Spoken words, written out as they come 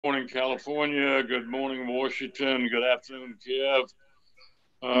Morning, California. Good morning, Washington. Good afternoon, Kyiv.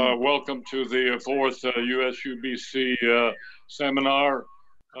 Welcome to the fourth USUBC seminar.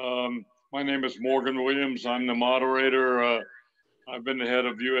 My name is Morgan Williams. I'm the moderator. I've been the head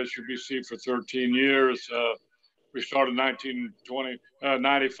of USUBC for 13 years. We started in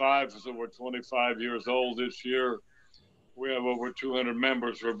 1995, so we're 25 years old this year. We have over 200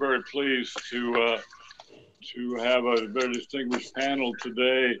 members. We're very pleased to have a very distinguished panel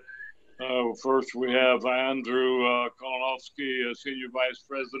today. First, we have Andrew Kalinovsky, Senior Vice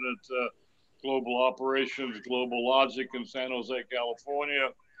President, Global Operations, GlobalLogic in San Jose, California.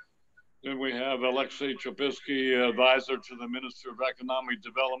 Then we have Alexei Chopivsky, Advisor to the Minister of Economic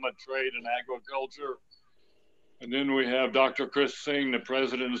Development, Trade, and Agriculture. And then we have Dr. Kris Singh, the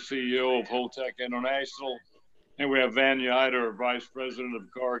President and CEO of Holtec International. And we have Van Yeutter, Vice President of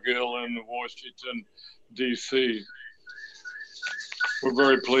Cargill in Washington, D.C. We're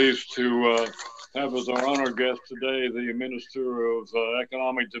very pleased to have as our honored guest today the Minister of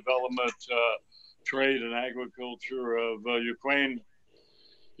Economic Development, Trade and Agriculture of Ukraine.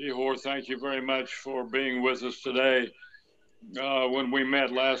 Ihor, thank you very much for being with us today. When we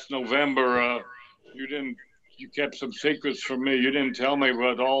met last November, you kept some secrets from me. You didn't tell me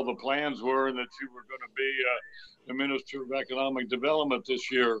what all the plans were and that you were going to be the Minister of Economic Development this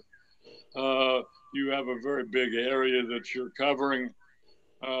year. You have a very big area that you're covering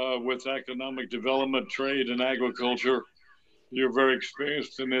with economic development, trade, and agriculture. You're very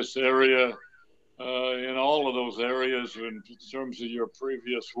experienced in this area, in all of those areas in terms of your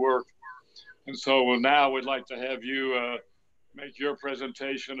previous work. And so now we'd like to have you make your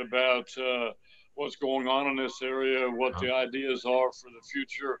presentation about what's going on in this area, what the ideas are for the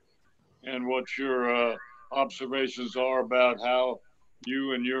future, and what your observations are about how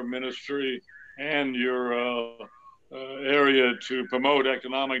you and your ministry and your area to promote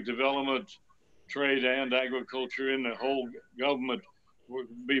economic development, trade, and agriculture in the whole government will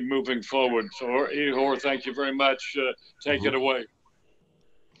be moving forward. So, Ihor, thank you very much. Take it away.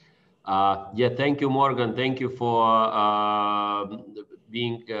 Thank you, Morgan. Thank you for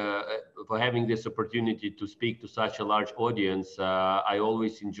for having this opportunity to speak to such a large audience. I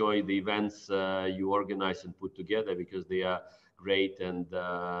always enjoy the events you organize and put together because they are great and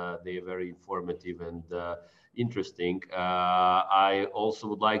they are very informative and interesting. I also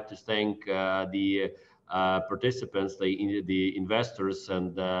would like to thank the participants, the investors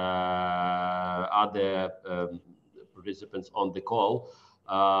and other participants on the call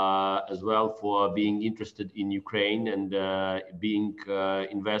as well for being interested in Ukraine and being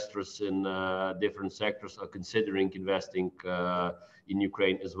investors in different sectors or considering investing in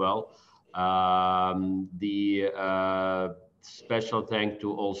Ukraine as well. Special thank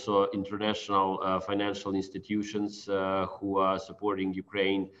to also international financial institutions who are supporting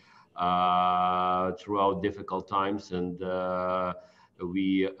Ukraine throughout difficult times. And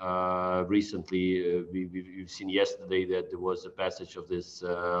we recently, we've seen yesterday that there was a passage of this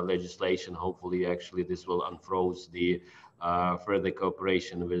legislation. Hopefully, actually, this will unfroze the further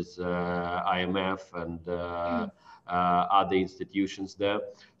cooperation with IMF and other institutions there.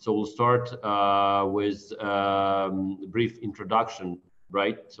 So we'll start with a brief introduction,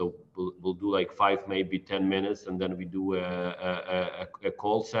 right? So we'll do like 5, maybe 10 minutes, and then we do a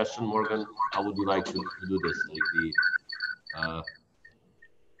call session. Morgan, how would you like to do this? Like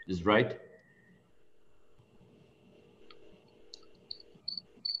is right?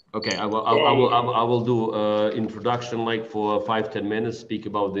 Okay, I will do introduction like for 5-10 minutes, speak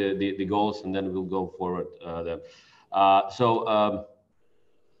about the goals, and then we'll go forward then.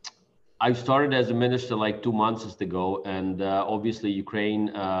 I started as a minister like 2 months ago, and obviously Ukraine,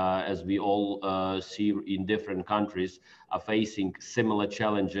 as we all see in different countries, are facing similar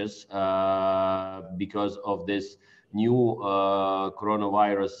challenges because of this new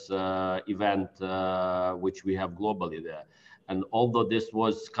coronavirus event which we have globally there. And although this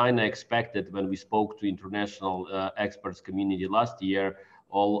was kind of expected when we spoke to international experts community last year,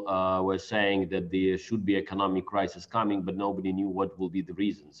 all were saying that there should be economic crisis coming, but nobody knew what will be the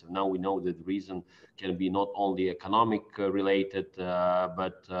reason. So now we know that the reason can be not only economic related,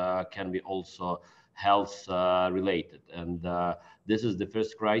 but can be also health related. And this is the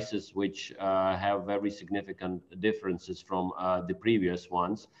first crisis which have very significant differences from the previous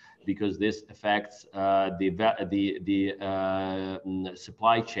ones, because this affects the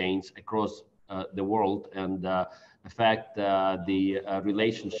supply chains across the world and affect the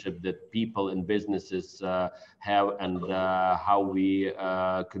relationship that people and businesses have and how we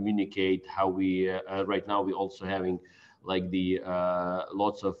communicate, how we right now we're also having like the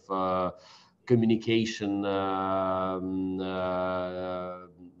lots of communication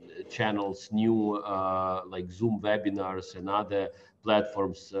channels, new like Zoom webinars and other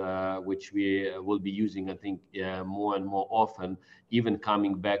platforms, which we will be using, I think, more and more often, even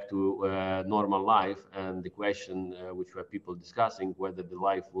coming back to normal life. And the question which were people discussing, whether the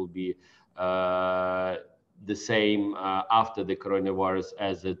life will be the same after the coronavirus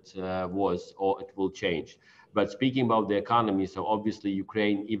as it was, or it will change. But speaking about the economy, so obviously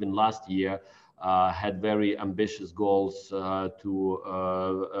Ukraine, even last year, had very ambitious goals to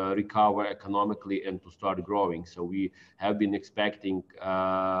recover economically and to start growing. So we have been expecting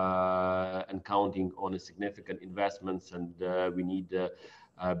and counting on a significant investments, and we need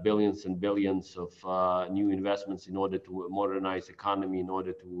billions and billions of new investments in order to modernize economy, in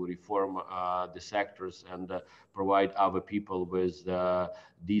order to reform the sectors and provide our people with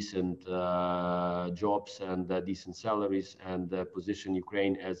decent jobs and decent salaries, and position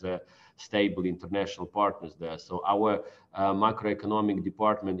Ukraine as a stable international partners there. So our macroeconomic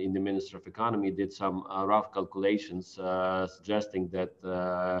department in the Ministry of Economy did some rough calculations suggesting that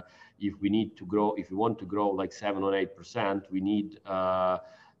if we need to grow, if we want to grow like 7 or 8%, we need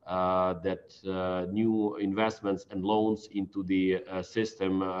new investments and loans into the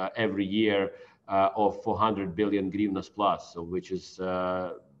system every year of 400 billion hryvnias plus, so which is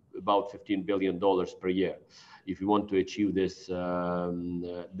about $15 billion per year, if you want to achieve this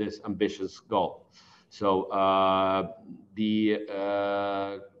this ambitious goal. So the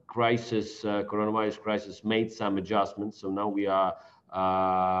coronavirus crisis made some adjustments. So now we are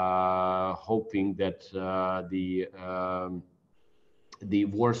hoping that the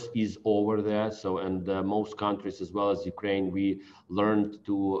worst is over there. So, and most countries, as well as Ukraine, we learned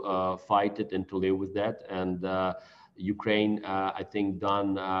to fight it and to live with that. And Ukraine, I think,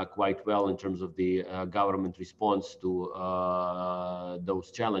 done quite well in terms of the government response to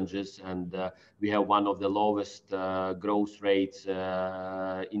those challenges. And we have one of the lowest growth rates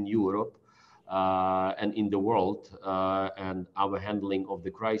in Europe and in the world. And our handling of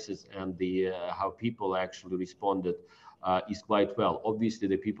the crisis and the how people actually responded is quite well. Obviously,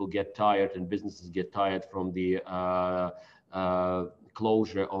 the people get tired and businesses get tired from the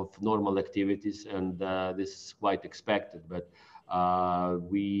closure of normal activities, and this is quite expected. But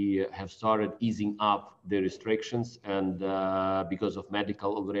we have started easing up the restrictions, and because of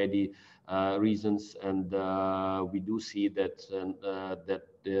medical already reasons, and we do see that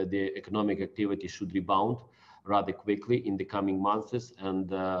the economic activity should rebound rather quickly in the coming months, and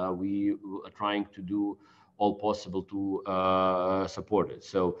we are trying to do all possible to support it.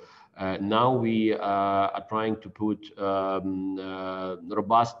 So now we are trying to put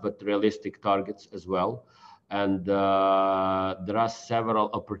robust but realistic targets as well. And there are several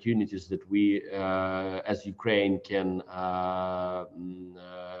opportunities that we, as Ukraine, can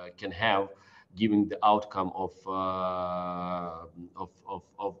have, given the outcome of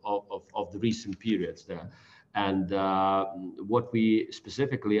the recent periods there. And what we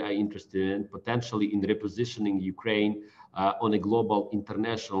specifically are interested in, potentially in repositioning Ukraine on a global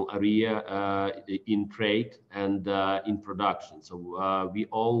international area in trade and in production. So we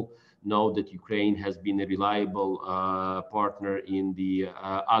all know that Ukraine has been a reliable partner in the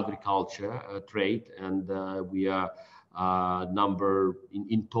agriculture trade, and we are number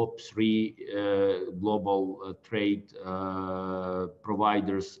in top 3 global trade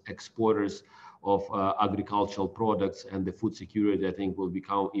providers, exporters of agricultural products, and the food security, I think, will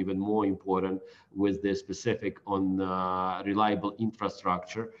become even more important with the specific on reliable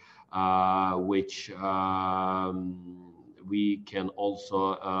infrastructure, which we can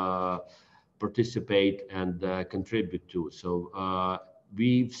also participate and contribute to. So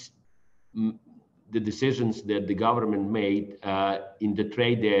the decisions that the government made in the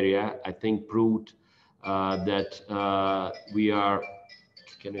trade area, I think, proved that we are.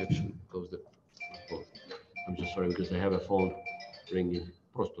 Can you actually close the phone? I'm just sorry because I have a phone ringing.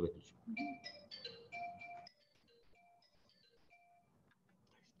 Просто выключи.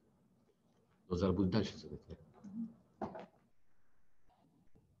 Но зараз будет дальше.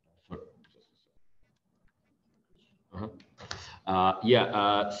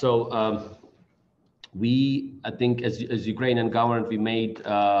 We, I think, as Ukrainian government, we made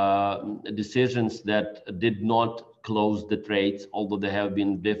decisions that did not close the trades, although there have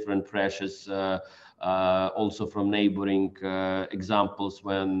been different pressures also from neighboring examples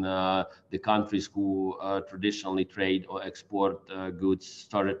when the countries who traditionally trade or export goods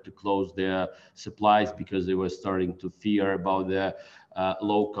started to close their supplies because they were starting to fear about the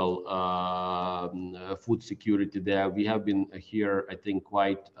local food security there. We have been here, I think,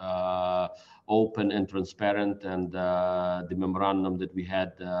 quite open and transparent, and the memorandum that we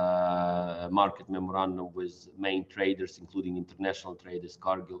had, market memorandum with main traders, including international traders,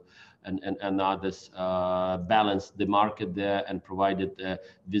 Cargill and others, balanced the market there and provided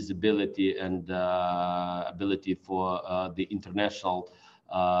visibility and ability for the international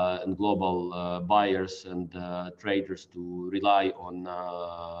and global buyers and traders to rely on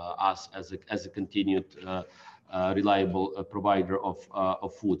us as a continued reliable provider of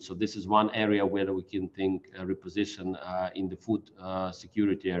food. So this is one area where we can think reposition in the food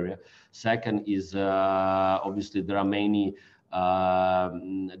security area. Second is obviously there are many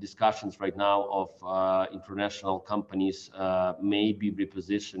discussions right now of international companies maybe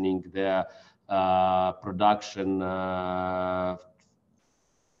repositioning their production,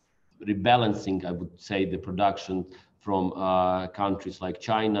 rebalancing, I would say, the production from countries like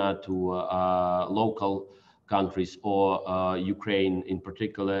China to local countries or Ukraine in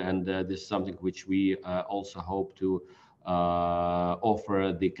particular. And this is something which we also hope to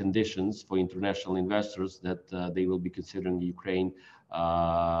offer the conditions for international investors that they will be considering Ukraine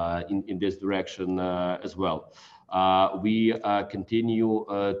in this direction as well. We continue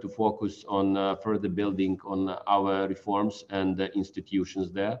to focus on further building on our reforms and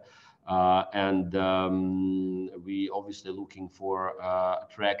institutions there. We obviously looking for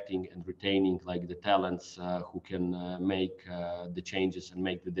attracting and retaining like the talents who can make the changes and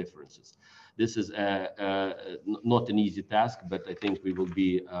make the differences. This is not an easy task, but I think we will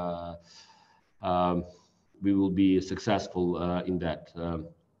be successful in that.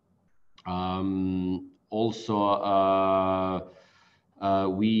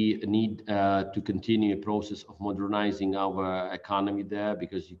 We need to continue a process of modernizing our economy there,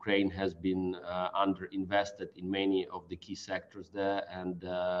 because Ukraine has been underinvested in many of the key sectors there, and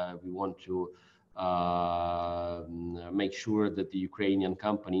we want to make sure that the Ukrainian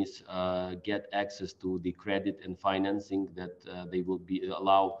companies get access to the credit and financing that they will be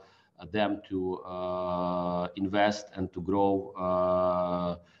allow them to invest and to grow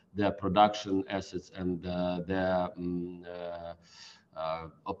their production assets and their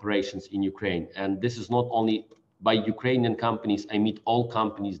operations in Ukraine. And this is not only by Ukrainian companies, I mean all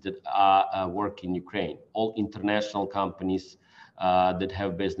companies that work in Ukraine, all international companies that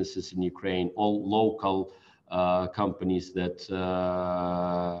have businesses in Ukraine, all local companies that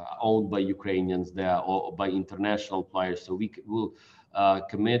owned by Ukrainians there or by international players. So we will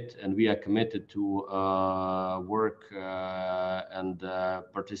commit, and we are committed to work and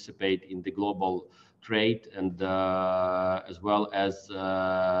participate in the global trade, and as well as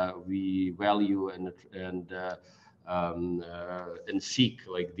we value and seek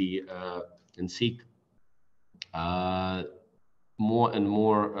like the more and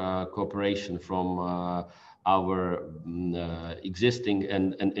more cooperation from our existing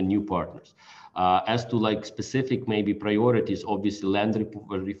and new partners. As to like specific maybe priorities, obviously land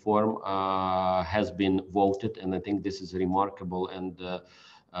reform has been voted, and I think this is a remarkable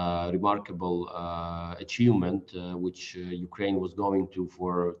achievement which Ukraine was going to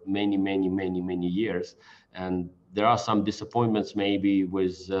for many years. And there are some disappointments maybe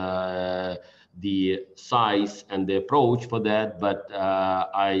with the size and the approach for that, but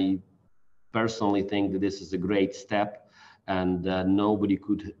I personally think that this is a great step, and nobody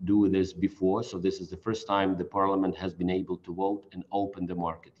could do this before. So this is the first time the parliament has been able to vote and open the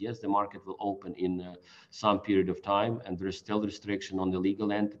market. Yes, the market will open in some period of time, and there is still restriction on the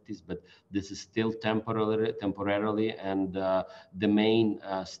legal entities, but this is still temporarily, and the main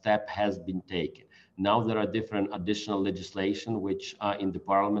step has been taken. Now there are different additional legislation which are in the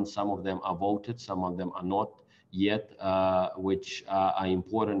parliament. Some of them are voted, some of them are not yet, which are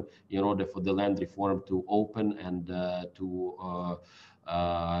important in order for the land reform to open and to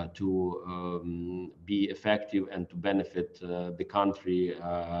be effective and to benefit the country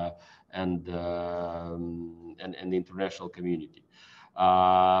and the international community.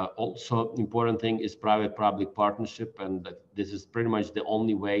 Also important thing is private-public partnership, and this is pretty much the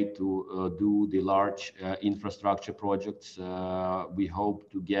only way to do the large infrastructure projects. We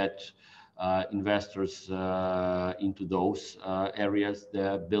hope to get investors into those areas.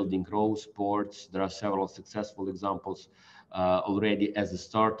 They're building roads, ports. There are several successful examples already as a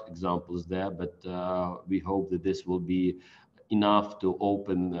start examples there, but we hope that this will be enough to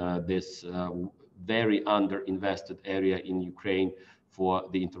open this very underinvested area in Ukraine for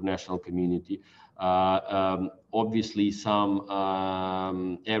the international community. Obviously, some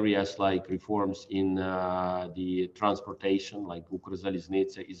areas like reforms in the transportation, like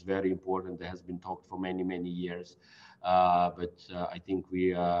Ukrzaliznytsia, is very important. That has been talked for many years. but I think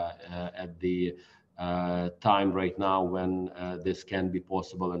we are at the time right now when this can be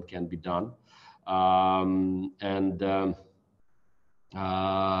possible and can be done.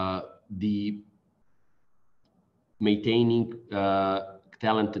 The maintaining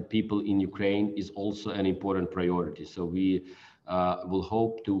talented people in Ukraine is also an important priority. So we will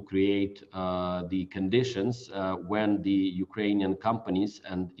hope to create the conditions when the Ukrainian companies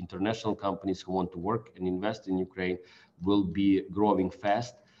and international companies who want to work and invest in Ukraine will be growing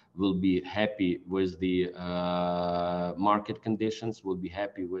fast, will be happy with the market conditions, will be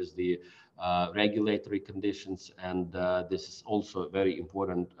happy with the regulatory conditions, and this is also a very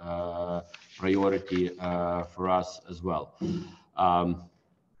important priority for us as well.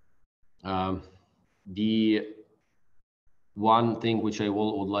 The one thing which I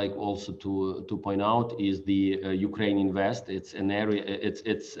would like also to point out is the Ukraine Invest. It's an area.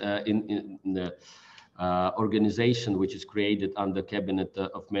 It's in the organization which is created under Cabinet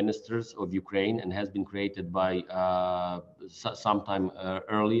of Ministers of Ukraine and has been created by sometime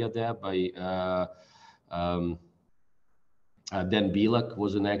earlier there by Dan Bilak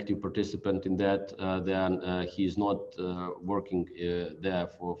was an active participant in that. Then he's not working there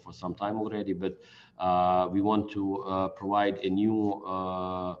for some time already, but we want to provide a new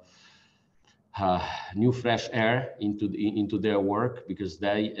fresh air into their work, because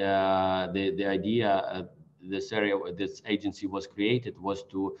the idea this agency was created was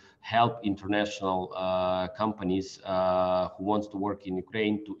to help international companies who wants to work in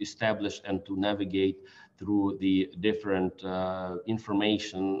Ukraine to establish and to navigate through the different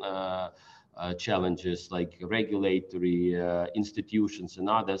information challenges like regulatory institutions and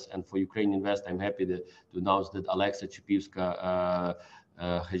others. And for Ukraine Invest, I'm happy to announce that Alexa Chopivsky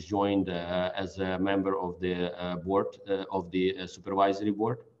has joined as a member of the board of the supervisory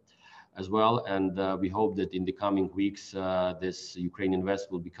board as well. And we hope that in the coming weeks, this Ukraine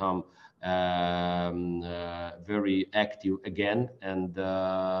Invest will become very active again. And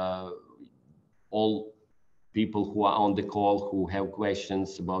all people who are on the call who have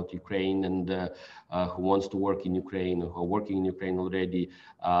questions about Ukraine and who wants to work in Ukraine or who are working in Ukraine already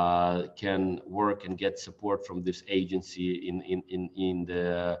can work and get support from this agency in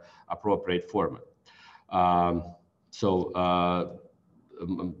the appropriate format. I'm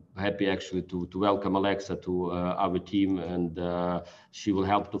happy actually to welcome Alexa to our team, and she will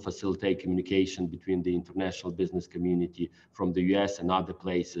help to facilitate communication between the international business community from the US and other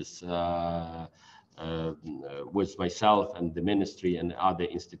places with myself and the ministry and other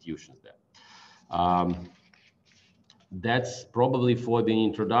institutions there. That's probably for the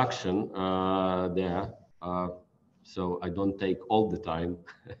introduction there. So I don't take all the time.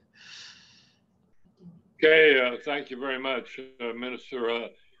 Okay, thank you very much, Minister.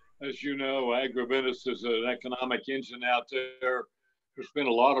 As you know, agribusiness is an economic engine out there. There's been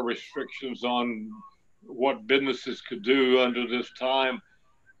a lot of restrictions on what businesses could do under this time.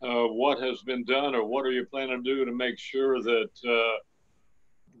 What has been done, or what are you planning to do to make sure that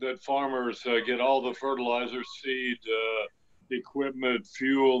that farmers get all the fertilizer, seed, equipment,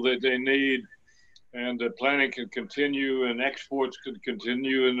 fuel that they need, and that planting can continue and exports could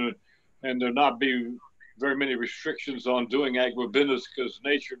continue, and there not be very many restrictions on doing agribusiness, because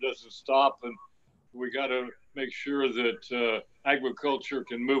nature doesn't stop, and we got to make sure that agriculture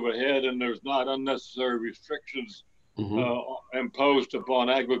can move ahead and there's not unnecessary restrictions imposed upon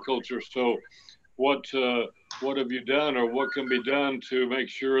agriculture. So what have you done, or what can be done to make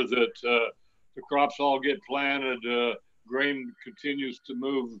sure that the crops all get planted, grain continues to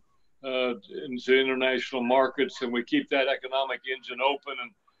move into international markets, and we keep that economic engine open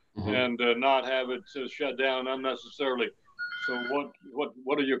and not have it shut down unnecessarily? So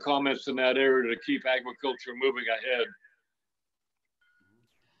what are your comments in that area to keep agriculture moving ahead?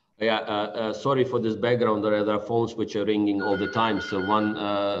 Yeah, sorry for this background. There are phones which are ringing all the time. So one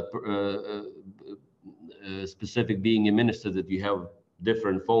specific being a minister, that you have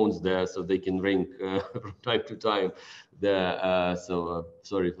different phones there, so they can ring from time to time.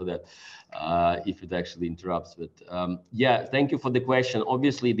 Sorry for that, if it actually interrupts. But yeah, thank you for the question.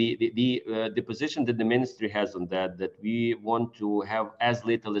 Obviously, the position that the ministry has on that we want to have as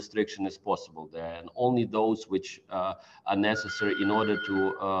little restriction as possible there, and only those which are necessary in order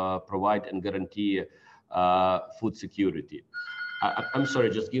to provide and guarantee food security. I'm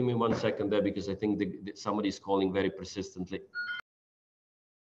sorry, just give me 1 second there, because I think somebody is calling very persistently.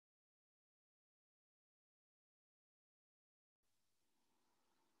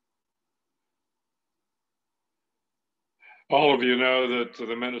 All of you know that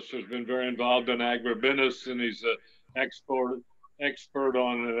the minister's been very involved in agribusiness, and he's an expert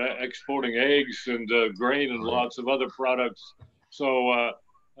on exporting eggs and grain and lots of other products. So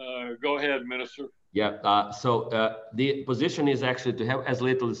go ahead, Minister. Yeah, the position is actually to have as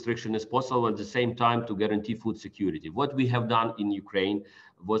little restriction as possible, at the same time to guarantee food security. What we have done in Ukraine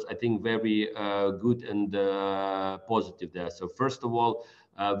was, I think, very good and positive there. So first of all,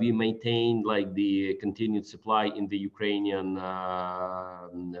 we maintained like the continued supply in the Ukrainian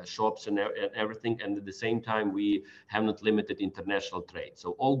shops and everything, and at the same time we have not limited international trade.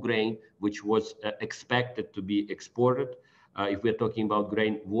 So all grain which was expected to be exported, if we're talking about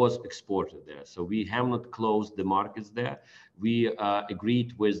grain, was exported there. So we have not closed the markets there. We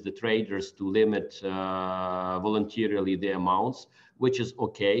agreed with the traders to limit voluntarily the amounts, which is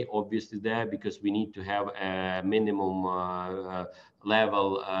okay, obviously there, because we need to have a minimum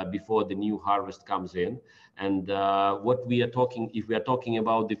level before the new harvest comes in. And what we are talking, if we are talking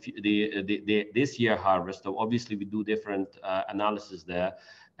about this year harvest, so obviously we do different analysis there.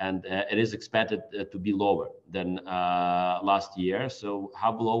 And it is expected to be lower than last year. So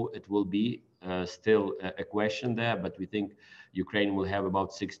how low it will be, still a question there, but we think Ukraine will have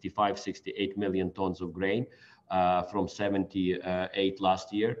about 65, 68 million tons of grain from 78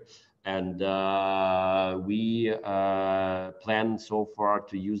 last year. And we plan so far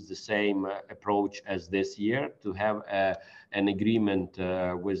to use the same approach as this year, to have an agreement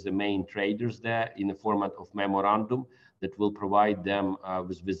with the main traders there in the format of memorandum that will provide them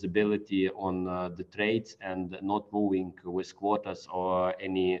with visibility on the trades and not moving with quotas or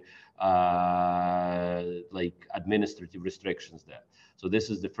any like administrative restrictions there. So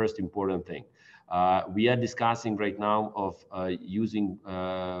this is the first important thing. We are discussing right now of using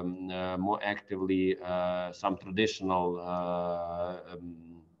more actively some traditional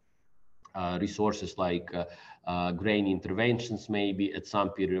resources like grain interventions maybe at some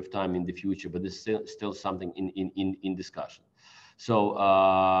period of time in the future, but this is still something in discussion. So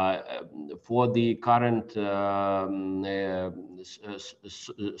for the current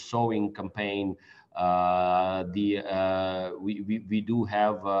sowing campaign, we do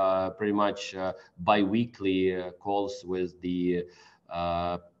have pretty much bi-weekly calls with the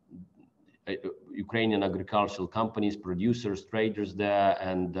Ukrainian agricultural companies, producers, traders there,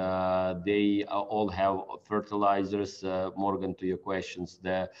 and they all have fertilizers, Morgan, to your questions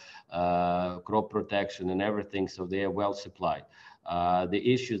there, crop protection and everything, so they are well supplied. The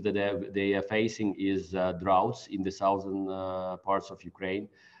issues that they are facing is droughts in the southern parts of Ukraine,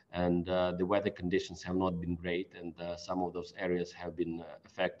 and the weather conditions have not been great, and some of those areas have been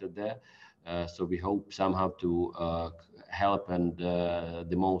affected there. So we hope somehow to help and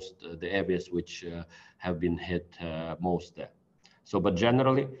the areas which have been hit most there. So, but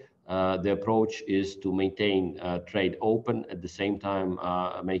generally, the approach is to maintain trade open, at the same time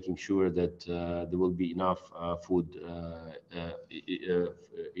making sure that there will be enough food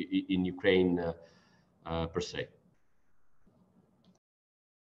in Ukraine per se.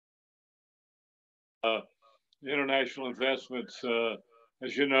 International investments,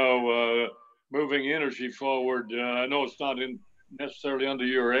 as you know, moving energy forward. I know it's not necessarily under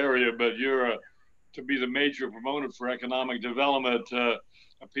your area, but you're to be the major promoter for economic development. A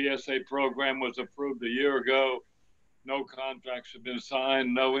PSA program was approved a year ago. No contracts have been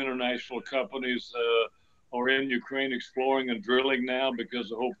signed. No international companies are in Ukraine exploring and drilling now because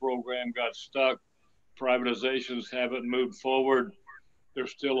the whole program got stuck. Privatizations haven't moved forward.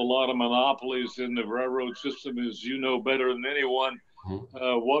 There's still a lot of monopolies in the railroad system, as you know better than anyone.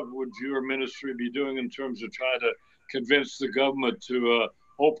 What would your ministry be doing in terms of trying to convince the government to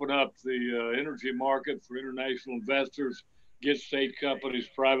open up the energy market for international investors, get state companies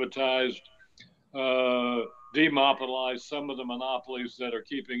privatized, demonopolize some of the monopolies that are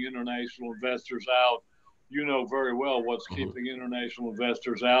keeping international investors out? You know very well what's keeping international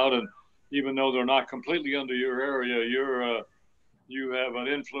investors out, and even though they're not completely under your area, you have an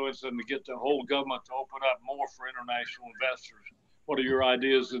influence and to get the whole government to open up more for international investors. What are your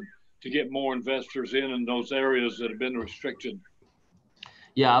ideas to get more investors in those areas that have been restricted?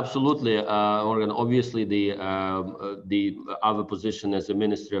 Yeah, absolutely, Morgan. Obviously, the other position as a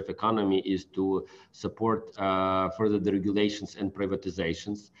Ministry of Economy is to support further the regulations and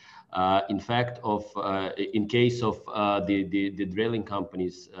privatizations. In fact, in case of the drilling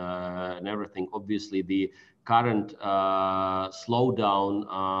companies and everything, obviously the current slowdown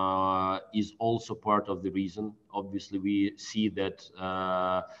is also part of the reason. Obviously, we see that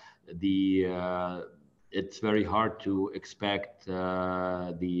it's very hard to expect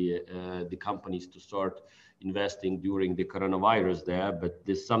the companies to start investing during the coronavirus there, but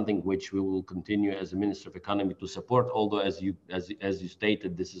this is something which we will continue as a Minister of Economy to support, although as you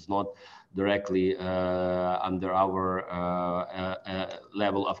stated, this is not directly under our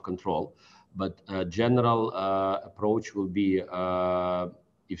level of control. But general approach will be,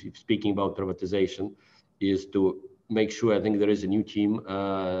 if speaking about privatization, is to make sure, I think there is a new team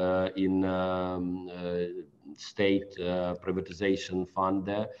in state privatization fund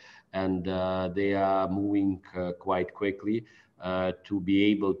there, and they are moving quite quickly to be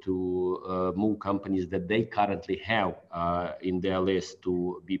able to move companies that they currently have in their list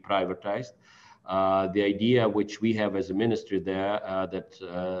to be privatized. The idea which we have as a ministry there, that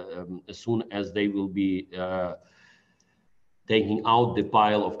as soon as they will be taking out the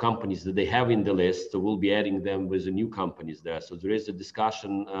pile of companies that they have in the list, so we'll be adding them with the new companies there. So there is a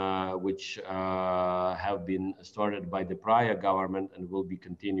discussion which have been started by the prior government and will be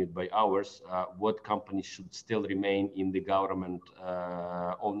continued by ours, what companies should still remain in the government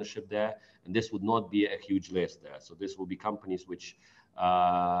ownership there. And this would not be a huge list there. So this will be companies which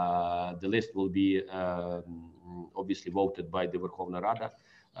the list will be obviously voted by the Verkhovna Rada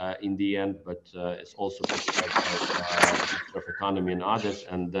in the end, but it's also prepared by Minister of Economy and others,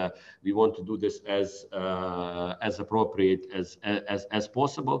 and we want to do this as appropriate as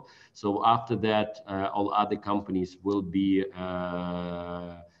possible. So after that, all other companies will be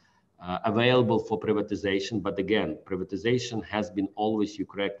available for privatization. But again, privatization has been always, you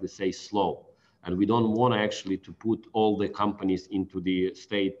correctly say, slow. And we don't want actually to put all the companies into the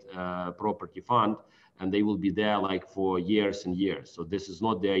state property fund, and they will be there like for years and years. So this is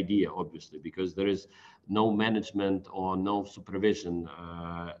not the idea, obviously, because there is no management or no supervision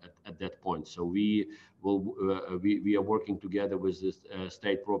at that point. So we are working together with the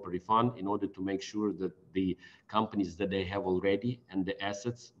state property fund in order to make sure that the companies that they have already and the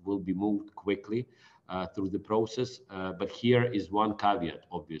assets will be moved quickly through the process. But here is one caveat,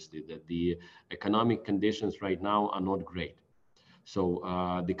 obviously, that the economic conditions right now are not great. So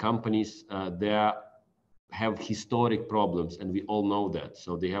the companies there have historic problems, and we all know that.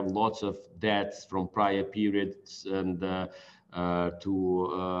 So they have lots of debts from prior periods, and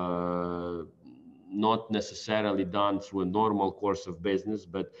not necessarily done through a normal course of business,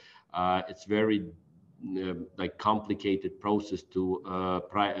 but it's very like complicated process to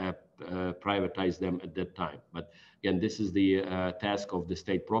privatize them at that time. But again, this is the task of the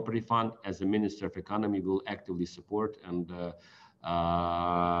State Property Fund. As a Minister of Economy, will actively support, and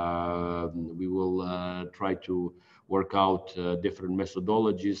we will try to work out different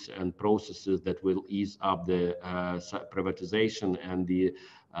methodologies and processes that will ease up the privatization and the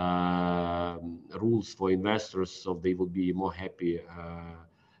rules for investors, so they will be more happy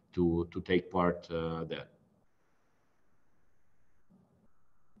to take part there.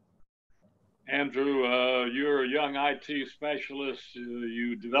 Andrew, you're a young IT specialist.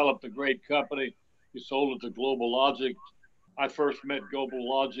 You developed a great company. You sold it to GlobalLogic. I first met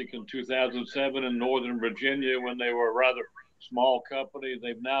GlobalLogic in 2007 in Northern Virginia when they were a rather small company.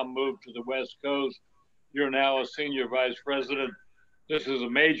 They've now moved to the West Coast. You're now a senior vice president. This is a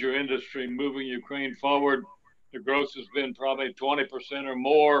major industry moving Ukraine forward. The growth has been probably 20% or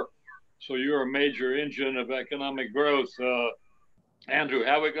more. So you're a major engine of economic growth. Andrew,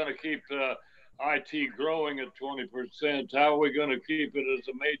 how are we going to keep IT growing at 20%? How are we going to keep it as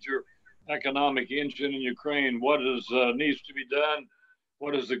a major economic engine in Ukraine? What needs to be done?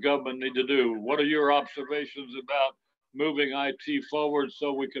 What does the government need to do? What are your observations about moving IT forward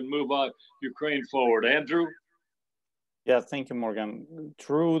so we can move Ukraine forward? Andrew? Yeah, thank you, Morgan.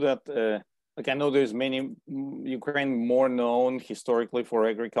 True that, like I know there's many, Ukraine more known historically for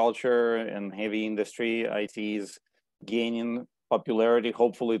agriculture and heavy industry. IT is gaining popularity.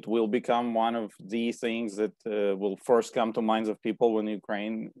 Hopefully it will become one of the things that will first come to minds of people when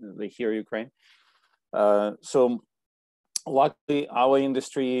they hear Ukraine. So luckily our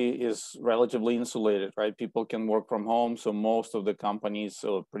industry is relatively insulated, right? People can work from home. So most of the companies,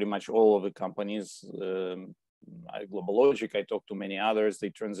 so pretty much all of the companies, GlobalLogic, I talked to many others, they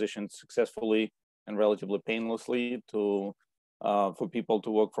transitioned successfully and relatively painlessly to for people to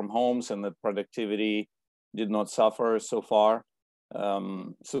work from homes, and that productivity did not suffer so far.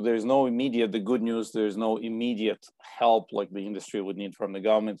 So there's no immediate, the good news, there's no immediate help like the industry would need from the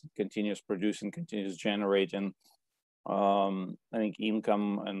government. It continues producing, continues generating, I think,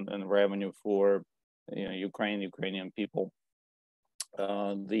 income and revenue for Ukrainian people.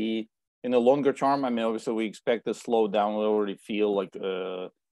 In the longer term, I mean, obviously we expect a slowdown. We already feel like a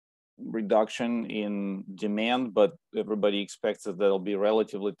reduction in demand, but everybody expects that that'll be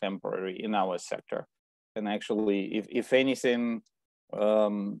relatively temporary in our sector. And actually, if anything,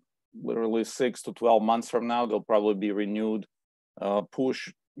 literally 6 to 12 months from now, there'll probably be renewed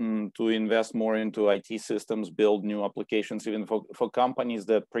push to invest more into IT systems, build new applications, even for companies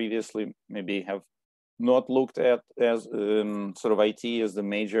that previously maybe have not looked at as sort of IT as the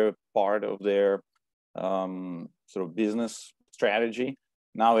major part of their sort of business strategy.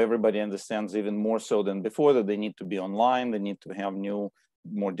 Now everybody understands even more so than before that they need to be online, they need to have new,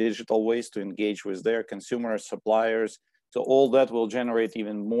 more digital ways to engage with their consumers, suppliers. So all that will generate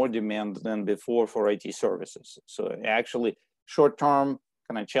even more demand than before for IT services. So actually short-term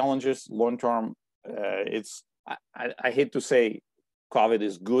kind of challenges, long-term, I hate to say COVID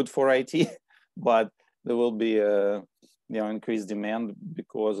is good for IT, but there will be a increased demand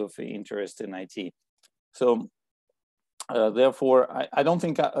because of the interest in IT. So therefore, I don't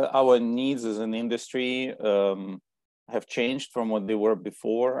think our needs as an industry have changed from what they were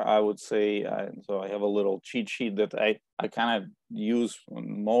before. I would say, so I have a little cheat sheet that I kind of use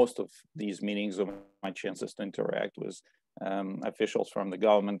in most of these meetings of my chances to interact with officials from the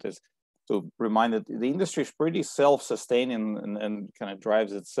government, is to remind that the industry is pretty self-sustaining and kind of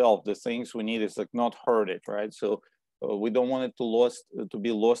drives itself. The things we need is like not hurt it, right? So we don't want it to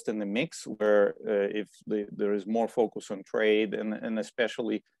be lost in the mix, where if there is more focus on trade and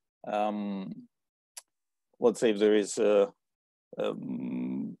especially, let's say if there is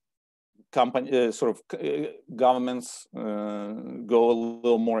governments go a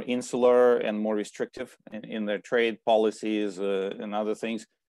little more insular and more restrictive in their trade policies and other things.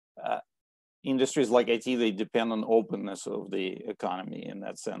 Industries like IT, they depend on openness of the economy in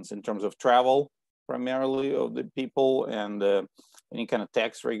that sense, in terms of travel, primarily of the people, and any kind of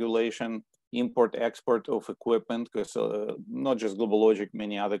tax regulation, import, export of equipment, because not just GlobalLogic,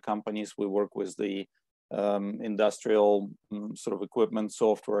 many other companies, we work with the industrial sort of equipment,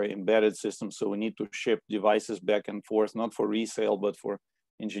 software, embedded systems. So we need to ship devices back and forth, not for resale, but for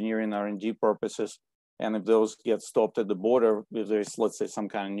engineering R&D purposes. And if those get stopped at the border, if there's, let's say, some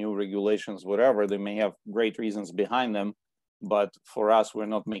kind of new regulations, whatever, they may have great reasons behind them. But for us, we're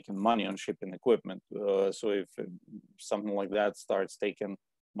not making money on shipping equipment. So if something like that starts taking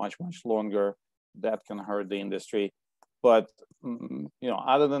much longer, that can hurt the industry. But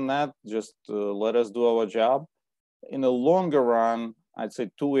other than that, just let us do our job. In the longer run, I'd say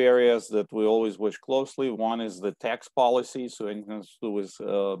two areas that we always watch closely. One is the tax policy, so anything to do with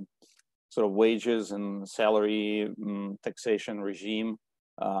sort of wages and salary taxation regime.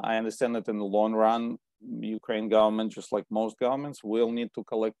 I understand that in the long run, Ukraine government, just like most governments, will need to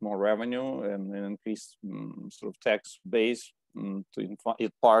collect more revenue and increase sort of tax base in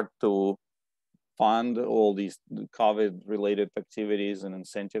part to fund all these COVID-related activities and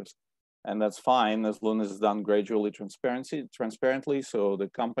incentives. And that's fine as long as it's done gradually, transparently, so the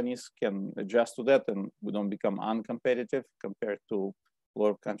companies can adjust to that and we don't become uncompetitive compared to a lot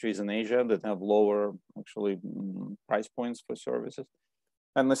of countries in Asia that have lower actually price points for services.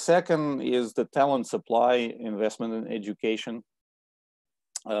 And the second is the talent supply, investment in education,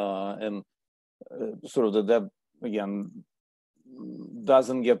 and sort of that again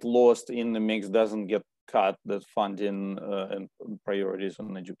doesn't get lost in the mix, doesn't get cut, that funding and priorities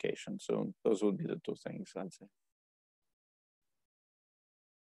on education. So those would be the two things I'd say.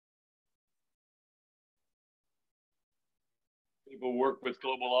 People work with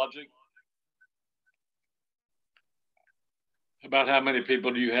GlobalLogic? About how many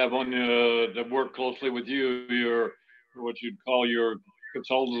people do you have on that work closely with you? Your what you'd call your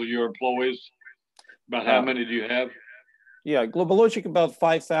consultants, your employees. About how many do you have? Yeah, GlobalLogic about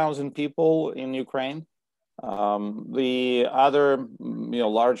 5,000 people in Ukraine. The other,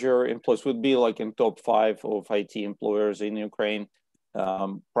 larger employees would be like in top 5 of IT employers in Ukraine.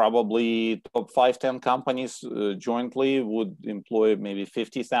 Probably top 5-10 companies jointly would employ maybe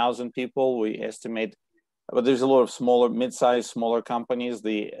 50,000 people. We estimate. But there's a lot of smaller, mid-sized, smaller companies.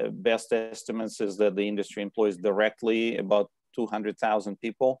 The best estimates is that the industry employs directly about 200,000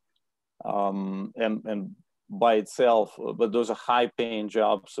 people, and by itself. But those are high-paying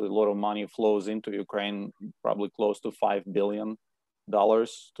jobs, so a lot of money flows into Ukraine, probably close to $5 billion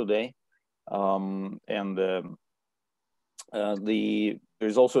today.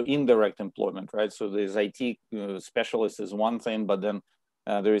 There's also indirect employment, right? So there's IT specialists is one thing, but then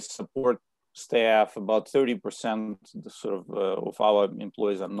there is support staff. About 30% of our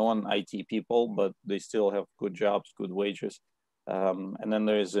employees are non-IT people, but they still have good jobs, good wages. And then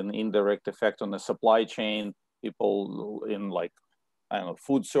there is an indirect effect on the supply chain, people in like,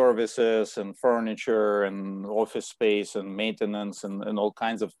 food services and furniture and office space and maintenance and all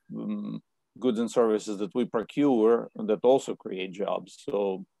kinds of goods and services that we procure that also create jobs.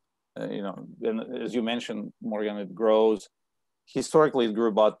 So, and as you mentioned, Morgan, it grows. historically it grew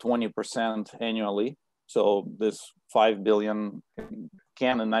about 20% annually. So this 5 billion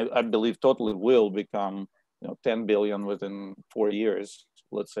can, and I believe totally will become 10 billion within 4 years,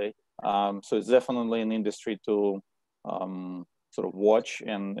 let's say. So it's definitely an industry to sort of watch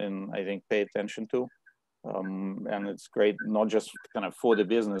and I think pay attention to. And it's great, not just kind of for the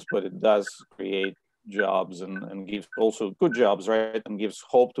business, but it does create jobs and gives also good jobs, right? And gives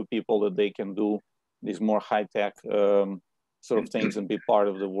hope to people that they can do these more high-tech sort of things and be part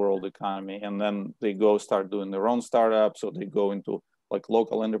of the world economy. And then they go start doing their own startups, or they go into like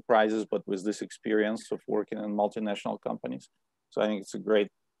local enterprises, but with this experience of working in multinational companies. So I think it's a great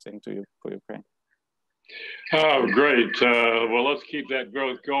thing for Ukraine. Oh, great. Well, let's keep that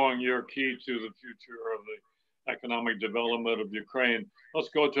growth going. You're key to the future of the economic development of Ukraine. Let's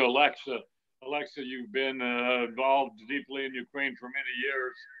go to Alexa. Alexa, you've been involved deeply in Ukraine for many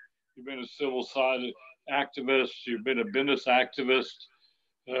years. You've been a civil side activist. You've been a business activist.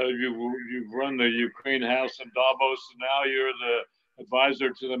 You've run the Ukraine House in Davos, and now you're the advisor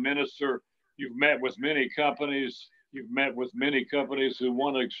to the minister. You've met with many companies. You've met with many companies who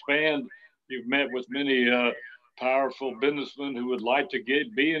want to expand. You've met with many powerful businessmen who would like to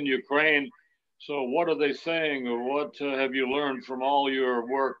be in Ukraine. So what are they saying, or what have you learned from all your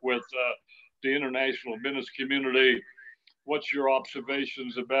work with the international business community? What's your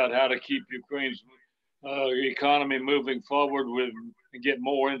observations about how to keep Ukraine's economy moving forward and get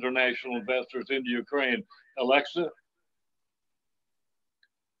more international investors into Ukraine? Alexa?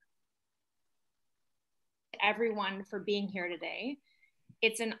 Everyone for being here today.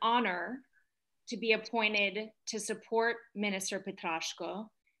 It's an honor to be appointed to support Minister Petrashko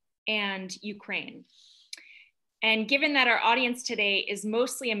and Ukraine. And given that our audience today is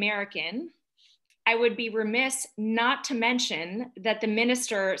mostly American, I would be remiss not to mention that the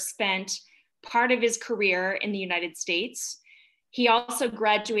minister spent part of his career in the United States. He also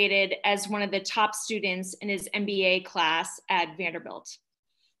graduated as one of the top students in his MBA class at Vanderbilt.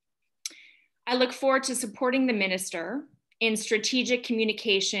 I look forward to supporting the minister in strategic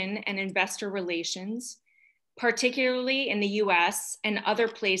communication and investor relations, particularly in the US and other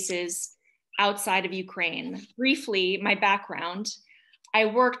places outside of Ukraine. Briefly, my background: I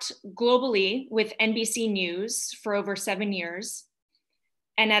worked globally with NBC News for over 7 years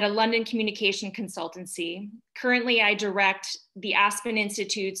and at a London communication consultancy. Currently, I direct the Aspen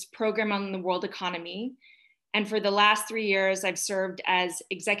Institute's program on the world economy. And for the last 3 years, I've served as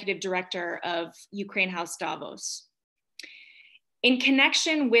executive director of Ukraine House Davos. In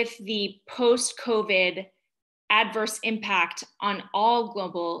connection with the post-COVID adverse impact on all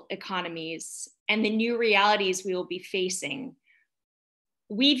global economies and the new realities we will be facing,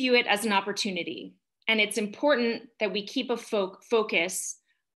 we view it as an opportunity. And it's important that we keep a focus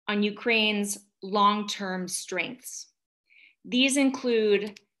on Ukraine's long-term strengths. These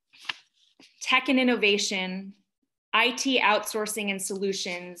include tech and innovation, IT outsourcing and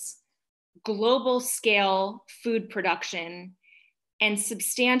solutions, global scale food production, and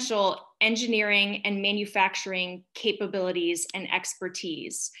substantial engineering and manufacturing capabilities and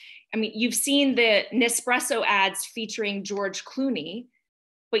expertise. I mean, you've seen the Nespresso ads featuring George Clooney,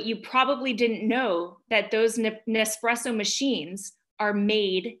 but you probably didn't know that those Nespresso machines are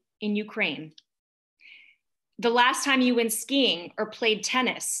made in Ukraine. The last time you went skiing or played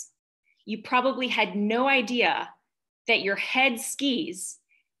tennis, you probably had no idea that your head skis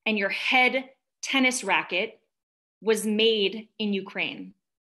and your head tennis racket was made in Ukraine.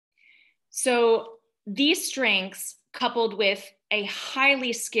 So these strengths, coupled with a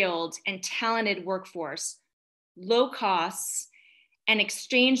highly skilled and talented workforce, low costs, and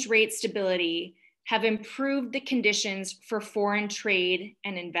exchange rate stability, have improved the conditions for foreign trade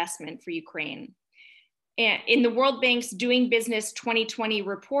and investment for Ukraine. And in the World Bank's Doing Business 2020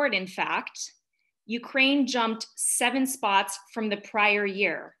 report, in fact, Ukraine jumped 7 spots from the prior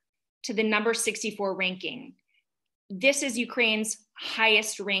year to the number 64 ranking. This is Ukraine's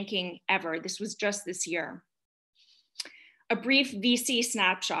highest ranking ever. This was just this year. A brief VC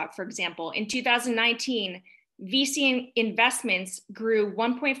snapshot, for example, in 2019, VC investments grew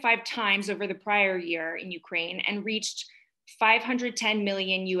 1.5 times over the prior year in Ukraine and reached 510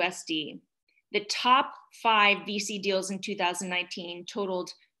 million USD. The top 5 VC deals in 2019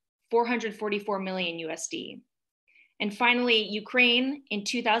 totaled 444 million USD. And finally, Ukraine in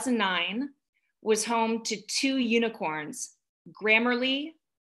 2009 was home to 2 unicorns, Grammarly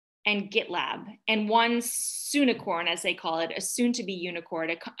and GitLab, and one soonicorn, as they call it, a soon-to-be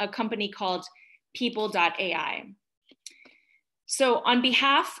unicorn, a company called People.ai. So on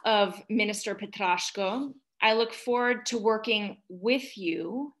behalf of Minister Petrashko, I look forward to working with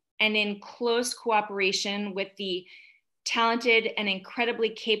you and in close cooperation with the talented, and incredibly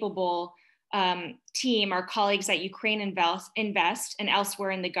capable team, our colleagues at Ukraine Invest and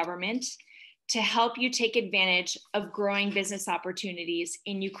elsewhere in the government, to help you take advantage of growing business opportunities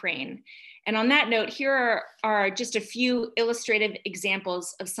in Ukraine. And on that note, here are just a few illustrative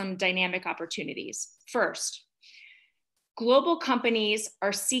examples of some dynamic opportunities. First, global companies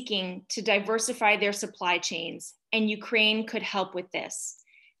are seeking to diversify their supply chains, and Ukraine could help with this.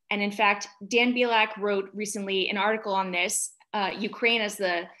 And in fact, Dan Bielak wrote recently an article on this, Ukraine as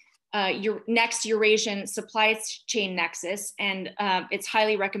the next Eurasian supply chain nexus, and it's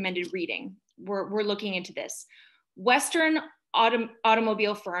highly recommended reading. We're looking into this. Western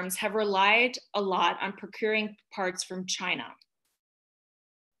automobile firms have relied a lot on procuring parts from China.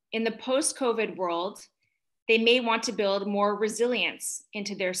 In the post-COVID world, they may want to build more resilience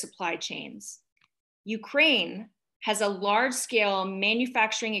into their supply chains. Ukraine has a large-scale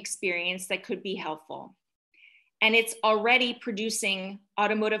manufacturing experience that could be helpful. And it's already producing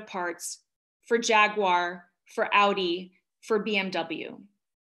automotive parts for Jaguar, for Audi, for BMW.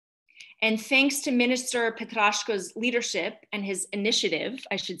 And thanks to Minister Petrashko's leadership and his initiative,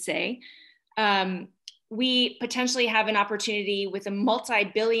 I should say, we potentially have an opportunity with a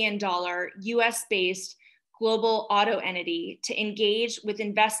multi-billion-dollar US-based global auto entity to engage with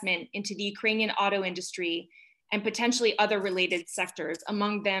investment into the Ukrainian auto industry and potentially other related sectors,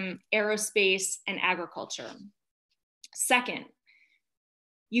 among them aerospace and agriculture. Second,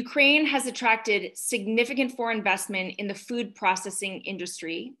 Ukraine has attracted significant foreign investment in the food processing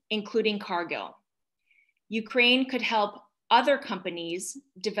industry, including Cargill. Ukraine could help other companies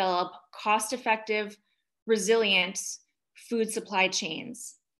develop cost-effective, resilient food supply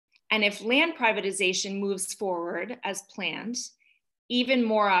chains. And if land privatization moves forward as planned, even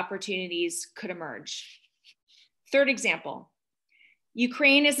more opportunities could emerge. Third example,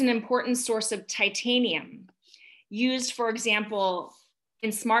 Ukraine is an important source of titanium used, for example, in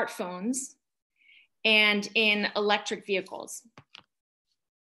smartphones and in electric vehicles.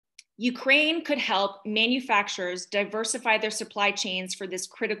 Ukraine could help manufacturers diversify their supply chains for this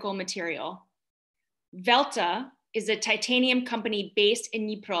critical material. Velta is a titanium company based in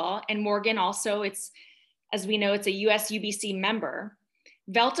Dnipro, and Morgan also, as we know, it's a USUBC member.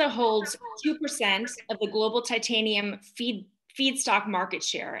 Velta holds 2% of the global titanium feedstock market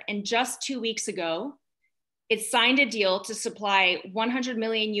share, and just 2 weeks ago, it signed a deal to supply 100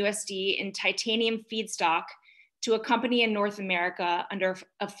 million USD in titanium feedstock to a company in North America under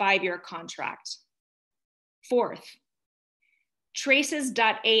a 5-year contract. Fourth,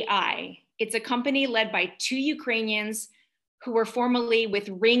 Traces.ai. It's a company led by 2 Ukrainians who were formerly with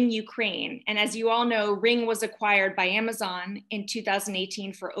Ring Ukraine. And as you all know, Ring was acquired by Amazon in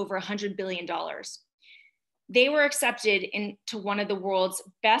 2018 for over $100 billion. They were accepted into one of the world's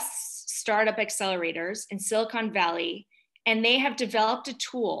best startup accelerators in Silicon Valley, and they have developed a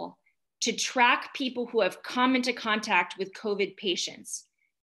tool to track people who have come into contact with COVID patients.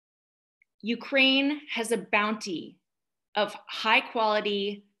 Ukraine has a bounty of high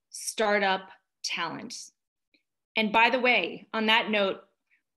quality startup talent. And by the way, on that note,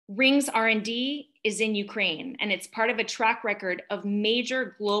 Ring's R&D is in Ukraine, and it's part of a track record of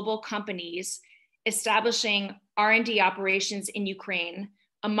major global companies establishing R&D operations in Ukraine,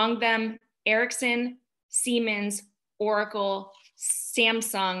 among them Ericsson, Siemens, Oracle,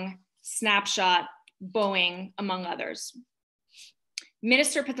 Samsung, Snapshot, Boeing, among others.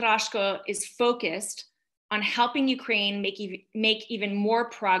 Minister Petrashko is focused on helping Ukraine make even more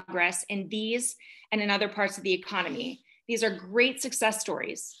progress in these and in other parts of the economy. These are great success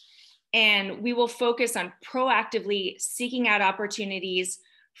stories, and we will focus on proactively seeking out opportunities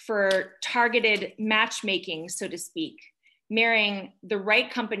for targeted matchmaking, so to speak, marrying the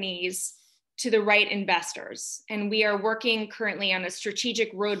right companies to the right investors. And we are working currently on a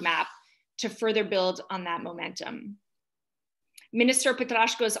strategic roadmap to further build on that momentum. Minister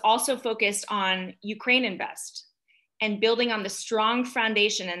Petrashko is also focused on Ukraine Invest and building on the strong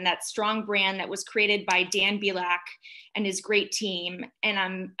foundation and that strong brand that was created by Dan Bielak and his great team.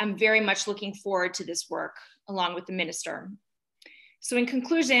 And I'm very much looking forward to this work along with the minister. So in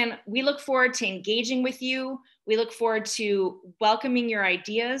conclusion, we look forward to engaging with you. We look forward to welcoming your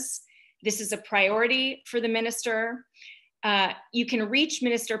ideas. This is a priority for the minister. You can reach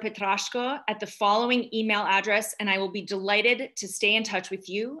Minister Petrashko at the following email address, and I will be delighted to stay in touch with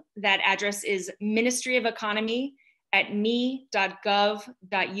you. That address is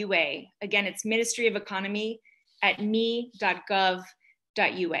ministryofeconomy@me.gov.ua. Again, it's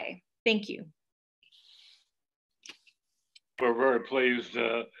ministryofeconomy@me.gov.ua. Thank you. We're very pleased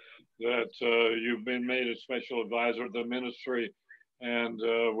that you've been made a special advisor to the ministry, and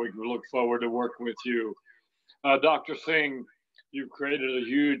we look forward to working with you. Dr. Singh, you've created a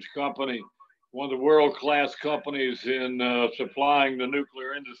huge company, one of the world-class companies in supplying the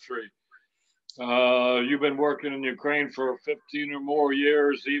nuclear industry. You've been working in Ukraine for 15 or more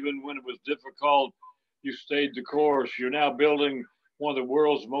years. Even when it was difficult, you stayed the course. You're now building one of the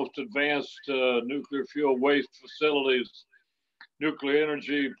world's most advanced nuclear fuel waste facilities. Nuclear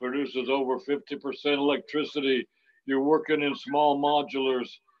energy produces over 50% electricity. You're working in small modulars.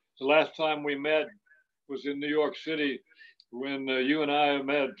 The last time we met was in New York City when you and I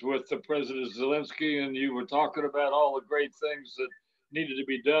met with the President Zelensky, and you were talking about all the great things that needed to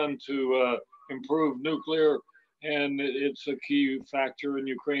be done to improve nuclear, and it's a key factor in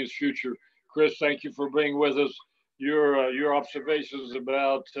Ukraine's future. Kris, thank you for being with us. Your observations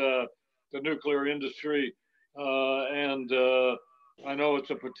about the nuclear industry, and I know it's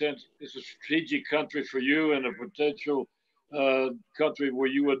a strategic country for you and a potential country where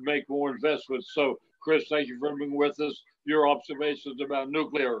you would make more investments. So, Kris, thank you for being with us. Your observations about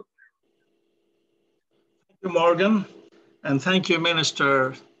nuclear. Thank you, Morgan, and thank you,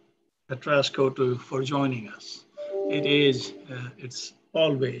 Minister Petrashko, for joining us. It's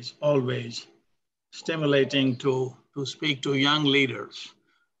always stimulating to speak to young leaders,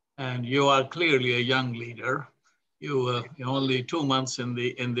 and you are clearly a young leader. You're only 2 months in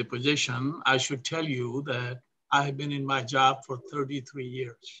the position. I should tell you that I have been in my job for 33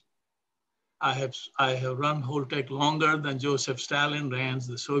 years. I have run Holtec longer than Joseph Stalin ran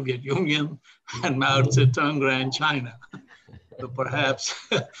the Soviet Union and Mao Zedong ran China. So perhaps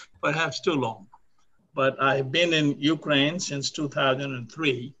too long. But I've been in Ukraine since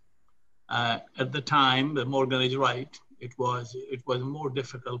 2003. At the time, Morgan is right, it was a more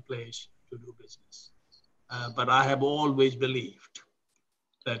difficult place to do business. But I have always believed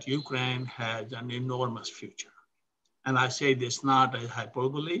that Ukraine has an enormous future. And I say this not as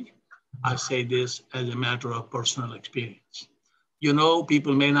hyperbole, I say this as a matter of personal experience. You know,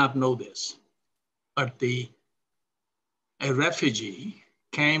 people may not know this, but a refugee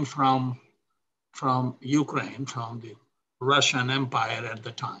came from Ukraine, from the Russian Empire at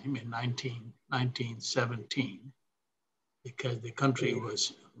the time in 1917, because the country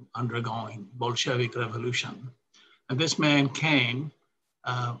was undergoing Bolshevik revolution. And this man came,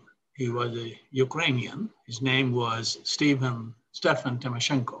 he was a Ukrainian. His name was Stefan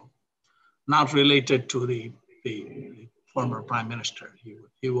Timoshenko, not related to the former prime minister.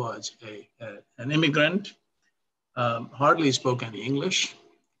 He was an immigrant, hardly spoke any English,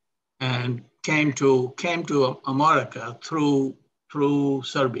 and came to America through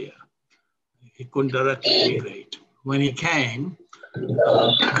Serbia. He couldn't directly immigrate. When he came,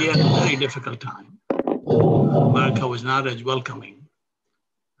 he had a very difficult time. America was not as welcoming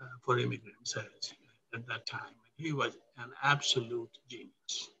for immigrants as at that time. He was an absolute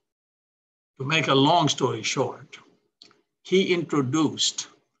genius. To make a long story short, he introduced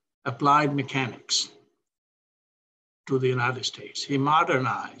applied mechanics to the United States. He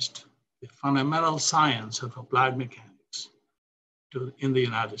modernized the fundamental science of applied mechanics in the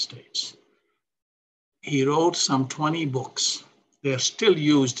United States. He wrote some 20 books. They are still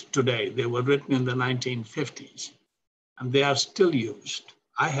used today. They were written in the 1950s, and they are still used.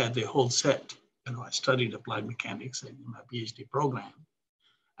 I had the whole set. I studied applied mechanics in my PhD program.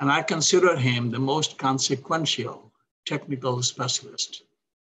 And I consider him the most consequential technical specialist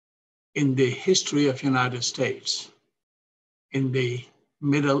in the history of United States in the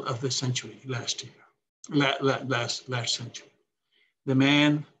middle of the century, last century. The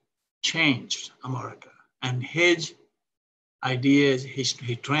man changed America, and his ideas,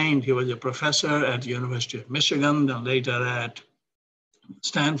 he was a professor at the University of Michigan and later at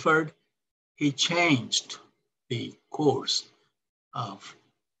Stanford. He changed the course of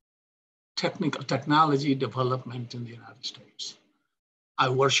technology development in the United States. I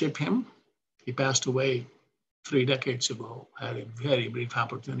worship him. He passed away 3 decades ago. I had a very brief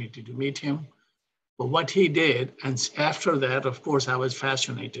opportunity to meet him. But what he did, and after that, of course, I was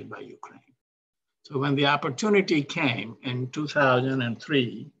fascinated by Ukraine. So when the opportunity came in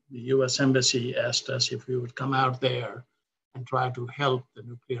 2003, the US Embassy asked us if we would come out there and try to help the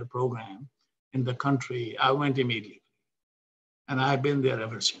nuclear program in the country. I went immediately. And I've been there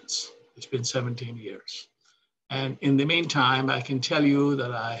ever since. It's been 17 years. And in the meantime, I can tell you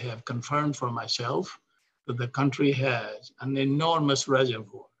that I have confirmed for myself that the country has an enormous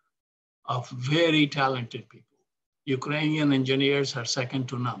reservoir of very talented people. Ukrainian engineers are second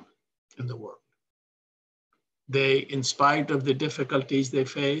to none in the world. They, in spite of the difficulties they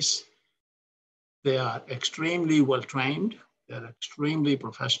face, they are extremely well-trained, they're extremely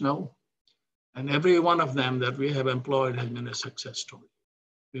professional, and every one of them that we have employed has been a success story.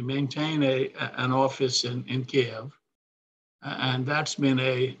 We maintain an office in Kyiv, and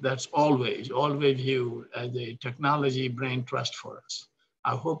that's always viewed as a technology brain trust for us.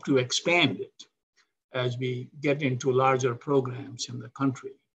 I hope to expand it as we get into larger programs in the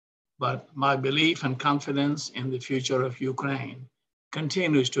country. But my belief and confidence in the future of Ukraine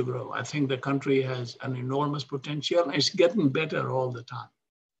continues to grow. I think the country has an enormous potential, and it's getting better all the time.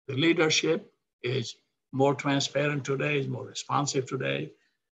 The leadership is more transparent today, is more responsive today.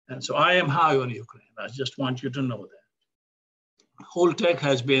 And so I am high on Ukraine. I just want you to know that. Holtec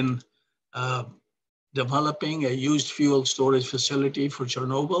has been developing a used fuel storage facility for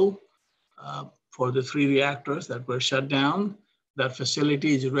Chernobyl for the 3 reactors that were shut down. That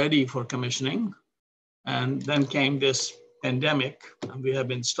facility is ready for commissioning. And then came this pandemic, and we have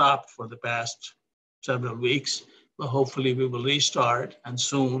been stopped for the past several weeks, but hopefully we will restart, and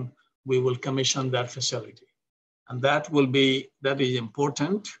soon we will commission that facility. And that is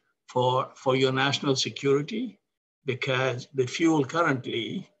important for your national security, because the fuel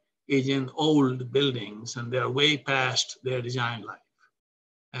currently is in old buildings and they're way past their design life.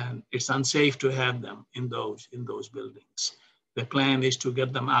 And it's unsafe to have them in those buildings. The plan is to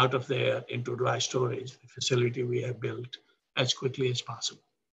get them out of there into dry storage, the facility we have built, as quickly as possible.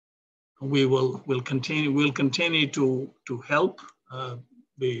 We'll continue to help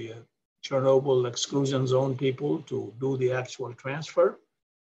the Chernobyl exclusion zone people to do the actual transfer,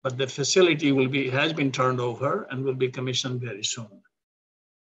 but the facility has been turned over and will be commissioned very soon.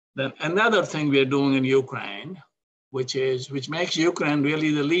 Then another thing we are doing in Ukraine, which makes Ukraine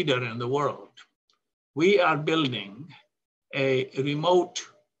really the leader in the world. We are building a remote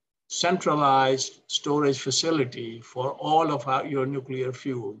centralized storage facility for all of your nuclear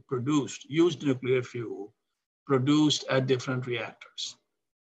fuel used nuclear fuel produced at different reactors.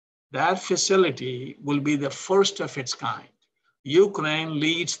 That facility will be the first of its kind. Ukraine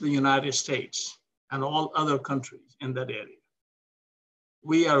leads the United States and all other countries in that area.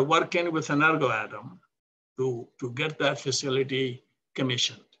 We are working with Energoatom to get that facility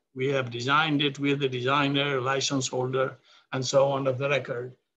commissioned. We have designed it with the designer, license holder, and so on of the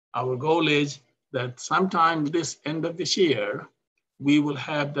record. Our goal is that sometime this end of this year, we will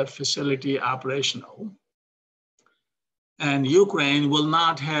have that facility operational. And Ukraine will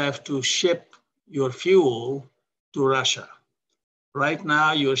not have to ship your fuel to Russia. Right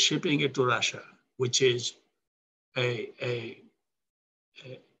now, you're shipping it to Russia, which is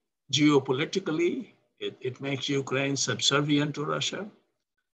geopolitically, it makes Ukraine subservient to Russia.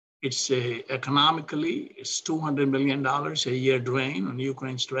 It's economically, it's $200 million a year drain on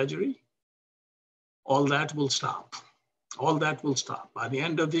Ukraine's treasury. All that will stop. All that will stop. By the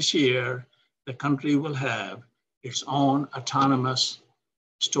end of this year, the country will have its own autonomous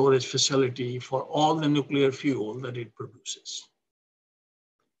storage facility for all the nuclear fuel that it produces.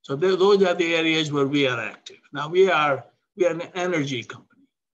 So those are the areas where we are active. Now we are an energy company.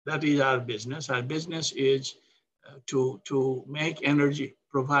 That is our business. Our business is to make energy,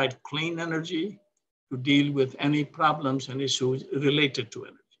 provide clean energy, to deal with any problems and issues related to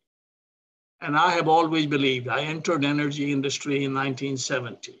energy. And I have always believed, I entered energy industry in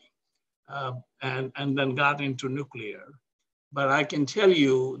 1970 and then got into nuclear. But I can tell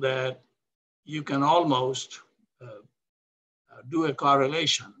you that you can almost do a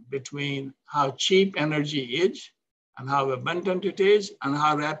correlation between how cheap energy is and how abundant it is and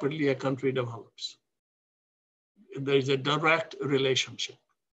how rapidly a country develops. There's a direct relationship.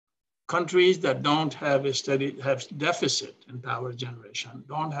 Countries that don't have have deficit in power generation,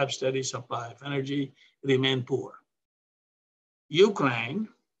 don't have steady supply of energy, remain poor. Ukraine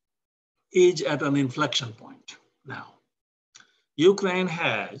is at an inflection point now. Ukraine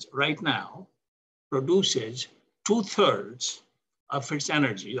right now, produces 2/3 of its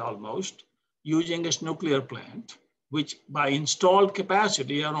energy almost using its nuclear plant, which by installed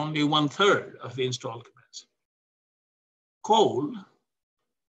capacity are only 1/3 of the installed capacity. Coal,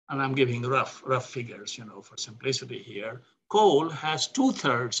 and I'm giving rough figures, for simplicity here, coal has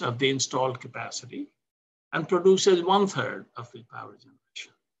 2/3 of the installed capacity and produces 1/3 of the power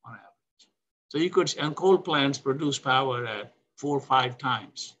generation on average. So and coal plants produce power at 4 or 5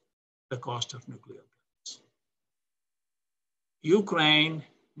 times the cost of nuclear plants. Ukraine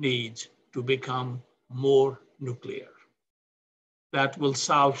needs to become more nuclear. That will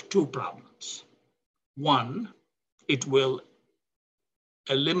solve 2 problems. One, it will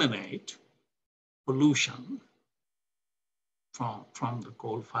eliminate pollution from the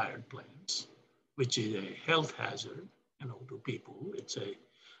coal-fired plants, which is a health hazard, to people. It's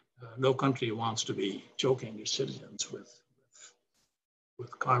no country wants to be choking its citizens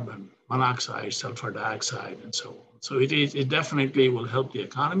with carbon monoxide, sulfur dioxide, and so on. So it definitely will help the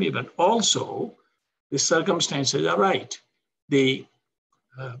economy, but also the circumstances are right. The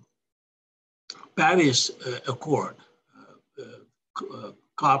Paris Accord,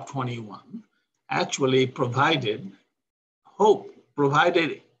 COP21, actually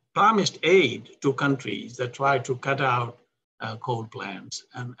promised aid to countries that try to cut out coal plants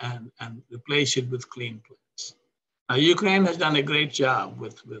and replace it with clean plants. Now, Ukraine has done a great job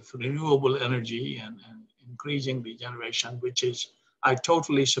with renewable energy and increasing the generation, which is, I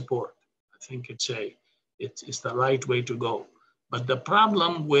totally support. I think it's the right way to go. But the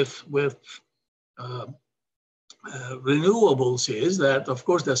problem with renewables is that, of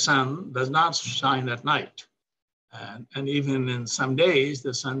course, the sun does not shine at night. And even in some days,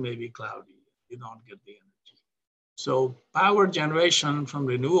 the sun may be cloudy. You don't get the energy. So power generation from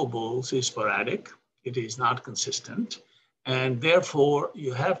renewables is sporadic. It is not consistent. And therefore,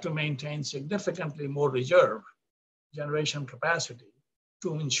 you have to maintain significantly more reserve generation capacity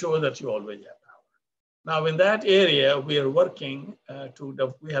to ensure that you always have power. Now, in that area, we are working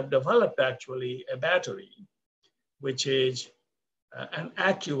we have developed actually a battery, which is an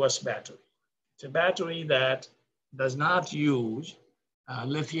aqueous battery. It's a battery that does not use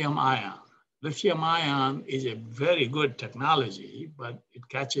lithium ion. Lithium ion is a very good technology, but it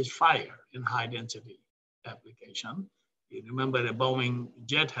catches fire in high density application. You remember the Boeing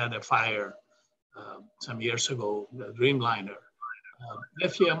jet had a fire some years ago, the Dreamliner.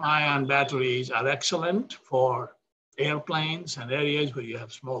 Lithium ion batteries are excellent for airplanes and areas where you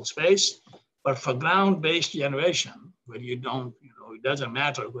have small space, but for ground-based generation, where you don't, it doesn't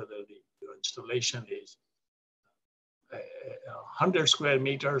matter whether your installation is 100 square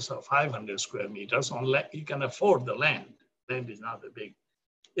meters or 500 square meters, unless you can afford the land. Land is not a big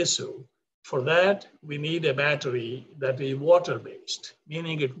issue. For that, we need a battery that is water-based,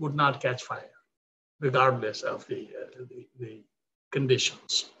 meaning it would not catch fire, regardless of the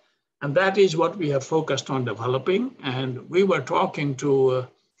conditions. And that is what we have focused on developing. And we were talking to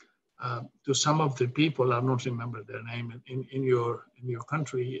some of the people, I don't remember their name, in your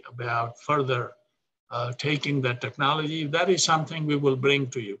country about further taking that technology. That is something we will bring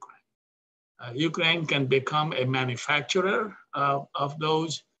to Ukraine. Ukraine can become a manufacturer of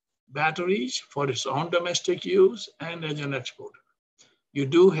those batteries for its own domestic use and as an exporter. You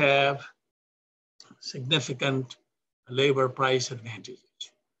do have significant labor price advantages.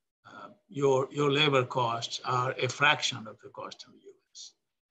 Your labor costs are a fraction of the cost in the US.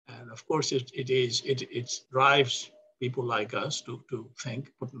 And of course, it drives people like us to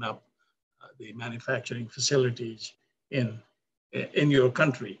think, putting up the manufacturing facilities in your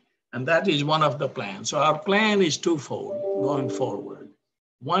country. And that is one of the plans. So our plan is twofold going forward.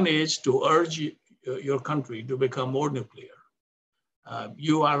 One is to urge your country to become more nuclear.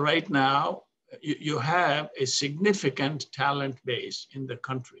 You are right now, you have a significant talent base in the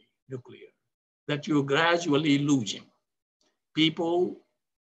country, nuclear, that you're gradually losing. People,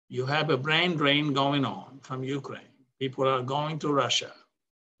 you have a brain drain going on from Ukraine. People are going to Russia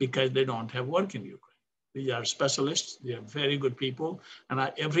because they don't have work in Ukraine. These are specialists, they are very good people.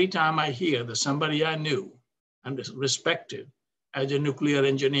 And every time I hear that somebody I knew and respected as a nuclear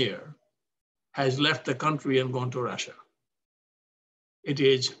engineer has left the country and gone to Russia, it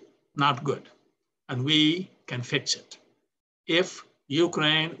is not good. And we can fix it. If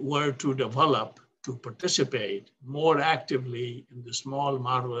Ukraine were to develop, to participate more actively in the small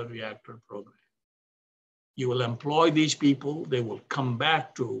modular reactor program, you will employ these people, they will come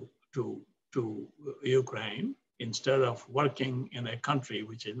back to Ukraine instead of working in a country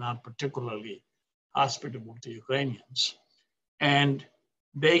which is not particularly hospitable to Ukrainians. And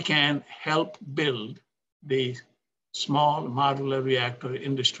they can help build the small modular reactor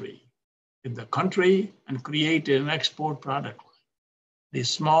industry in the country and create an export product line. The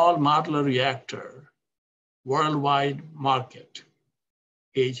small modular reactor worldwide market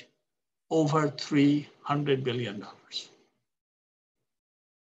is over $300 billion.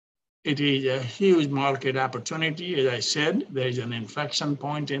 It is a huge market opportunity. As I said, there's an inflection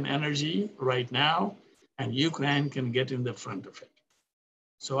point in energy right now, and Ukraine can get in the front of it.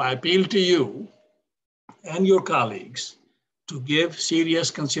 So I appeal to you and your colleagues to give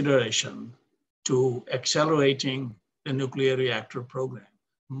serious consideration to accelerating the nuclear reactor program.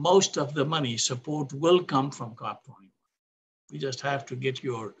 Most of the money support will come from COP21. We just have to get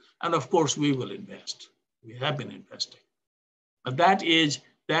and of course we will invest. We have been investing. But that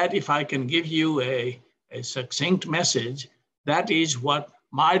if I can give you a succinct message, that is what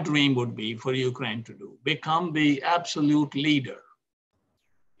my dream would be for Ukraine to do. Become the absolute leader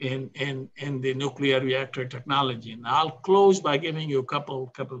in the nuclear reactor technology. And I'll close by giving you a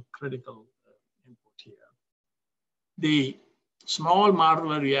couple critical input here. The small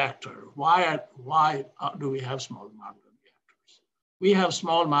modular reactor, why do we have small modular reactors? We have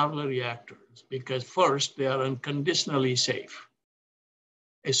small modular reactors because first, they are unconditionally safe.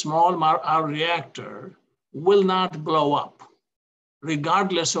 A small modular reactor will not blow up,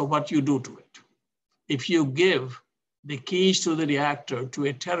 regardless of what you do to it. If you give the keys to the reactor to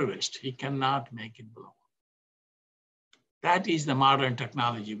a terrorist, he cannot make it blow up. That is the modern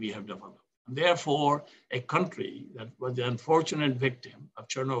technology we have developed. Therefore, a country that was the unfortunate victim of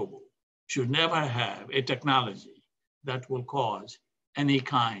Chernobyl should never have a technology that will cause any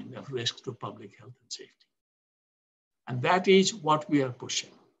kind of risk to public health and safety. And that is what we are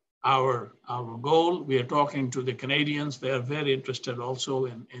pushing. Our goal, we are talking to the Canadians. They are very interested also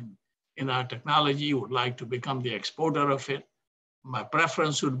in our technology, would like to become the exporter of it. My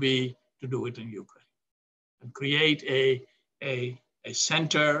preference would be to do it in Ukraine and create a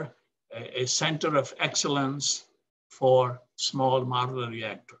center of excellence for small modular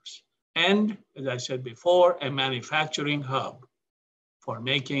reactors. And as I said before, a manufacturing hub for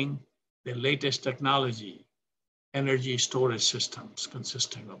making the latest technology, energy storage systems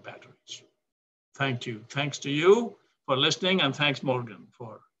consisting of batteries. Thank you. Thanks to you for listening, and thanks, Morgan,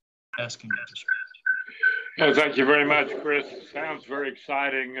 for asking me to speak. Yeah, thank you very much, Kris. Sounds very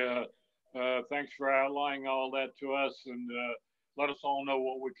exciting. Thanks for outlining all that to us, and let us all know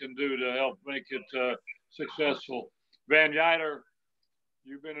what we can do to help make it successful. Van Yeutter,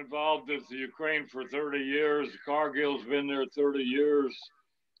 you've been involved with the Ukraine for 30 years. Cargill's been there 30 years.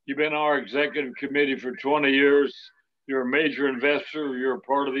 You've been our executive committee for 20 years. You're a major investor. You're a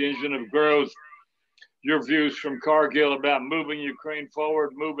part of the engine of growth. Your views from Cargill about moving Ukraine forward,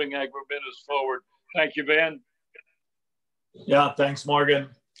 moving agribusiness forward. Thank you, Van. Yeah, thanks, Morgan.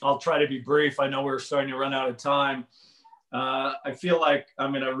 I'll try to be brief. I know we're starting to run out of time. I feel like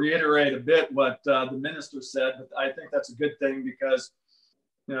I'm going to reiterate a bit what the minister said, but I think that's a good thing because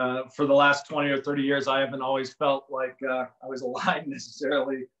for the last 20 or 30 years, I haven't always felt like I was aligned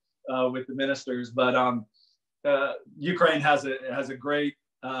necessarily with the ministers. But Ukraine has a great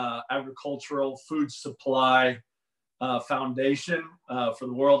agricultural food supply foundation for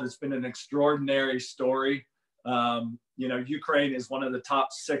the world. It's been an extraordinary story. Ukraine is one of the top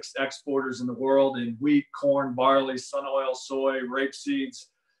 6 exporters in the world in wheat, corn, barley, sun oil, soy, rapeseeds.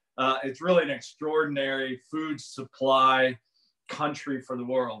 It's really an extraordinary food supply country for the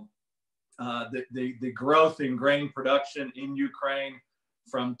world. The growth in grain production in Ukraine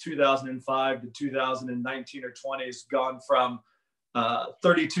from 2005 to 2019 or 20 has gone from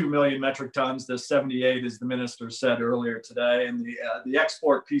 32 million metric tons to 78, as the minister said earlier today. And the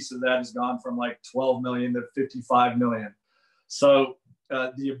export piece of that has gone from like 12 million to 55 million. So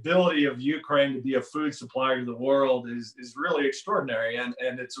the ability of Ukraine to be a food supplier to the world is really extraordinary. And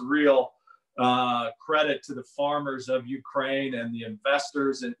it's a real credit to the farmers of Ukraine and the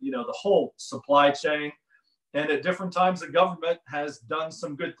investors and, the whole supply chain. And at different times, the government has done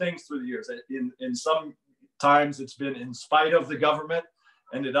some good things through the years. In some times it's been in spite of the government,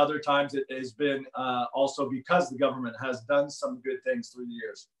 and at other times it has been also because the government has done some good things through the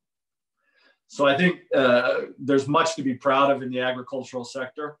years. So I think there's much to be proud of in the agricultural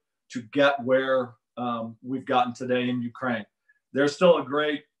sector to get where we've gotten today in Ukraine. There's still a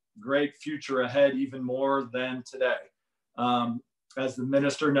great future ahead, even more than today. As the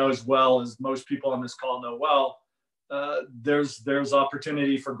minister knows well, as most people on this call know well, there's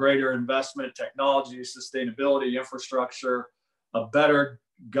opportunity for greater investment, technology, sustainability, infrastructure, a better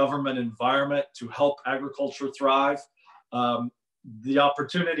government environment to help agriculture thrive. The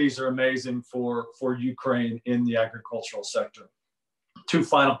opportunities are amazing for Ukraine in the agricultural sector. 2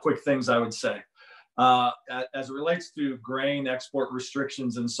 final quick things I would say. As it relates to grain export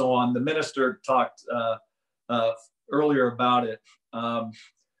restrictions and so on, the minister talked earlier about it.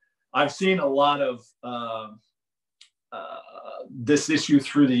 I've seen a lot of this issue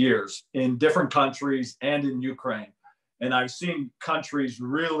through the years in different countries and in Ukraine. And I've seen countries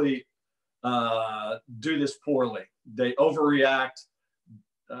really do this poorly. They overreact,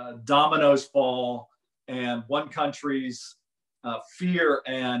 dominoes fall, and one country's fear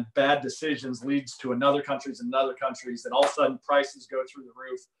and bad decisions leads to another countries, and all of a sudden prices go through the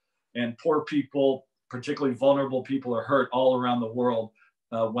roof, and poor people, particularly vulnerable people, are hurt all around the world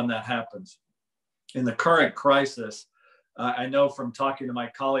when that happens. In the current crisis, I know from talking to my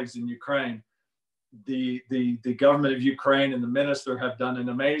colleagues in Ukraine, the government of Ukraine and the minister have done an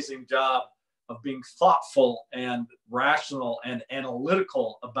amazing job of being thoughtful and rational and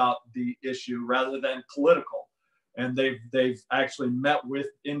analytical about the issue rather than political. And they've actually met with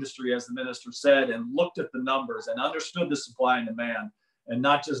industry, as the minister said, and looked at the numbers and understood the supply and demand, and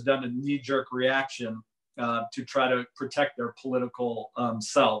not just done a knee-jerk reaction to try to protect their political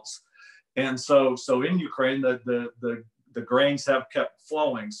selves. And so in Ukraine, the grains have kept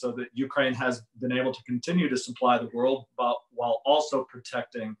flowing, so that Ukraine has been able to continue to supply the world while also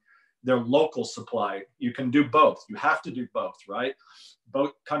protecting their local supply. You can do both. You have to do both, right?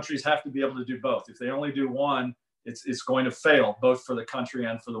 Both countries have to be able to do both. If they only do one, it's going to fail, both for the country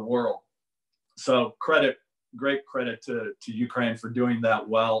and for the world. So great credit to Ukraine for doing that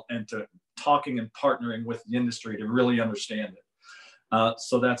well, and to talking and partnering with the industry to really understand it.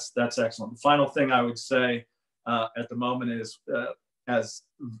 So that's excellent. The final thing I would say at the moment is, as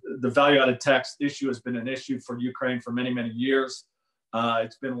the value-added tax issue has been an issue for Ukraine for many, many years.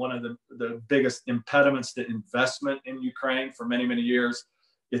 It's been one of the biggest impediments to investment in Ukraine for many, many years.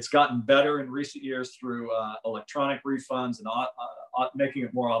 It's gotten better in recent years through electronic refunds and making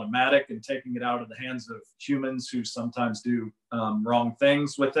it more automatic and taking it out of the hands of humans who sometimes do wrong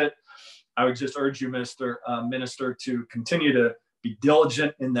things with it. I would just urge you, Minister, to continue to be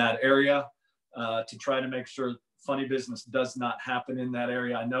diligent in that area, to try to make sure funny business does not happen in that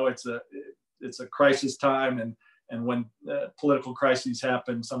area. I know it's a crisis time, and when political crises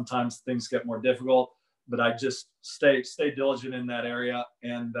happen, sometimes things get more difficult. But I just stay diligent in that area,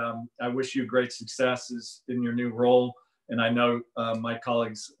 and I wish you great successes in your new role. And I know my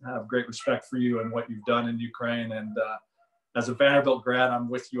colleagues have great respect for you and what you've done in Ukraine. And as a Vanderbilt grad, I'm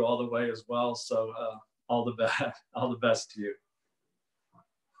with you all the way as well. So all the best to you.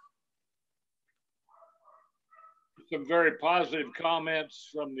 Some very positive comments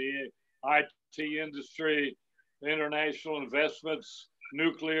from the IT industry, international investments,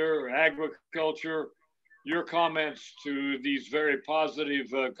 nuclear, agriculture. Your comments to these very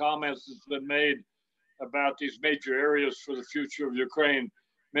positive comments that's been made about these major areas for the future of Ukraine.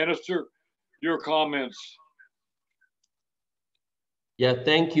 Minister, your comments. Yeah,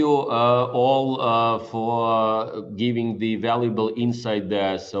 thank you all for giving the valuable insight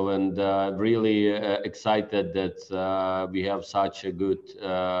there. So, and really excited that we have such a good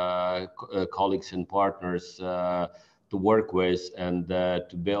colleagues and partners to work with, and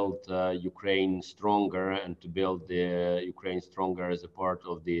to build Ukraine stronger, and to build the Ukraine stronger as a part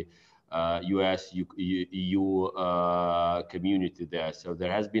of the US-EU community there. So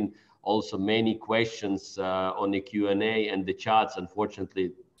there has been also many questions on the Q&A and the chats. Unfortunately,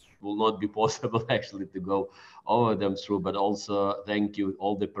 it will not be possible actually to go over them through, but also thank you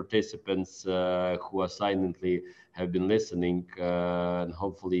all the participants who are silently have been listening, and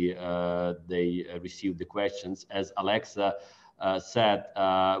hopefully they received the questions. As Alexa said,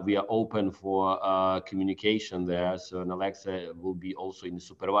 we are open for communication there. So, and Alexa will be also in the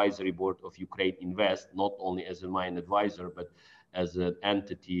supervisory board of Ukraine Invest, not only as a main advisor, but as an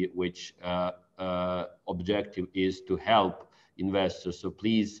entity which objective is to help investors. So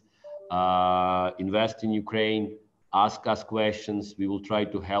please invest in Ukraine, ask us questions. We will try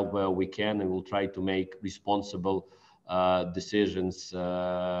to help where we can, and we'll try to make responsible decisions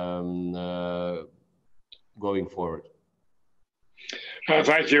going forward.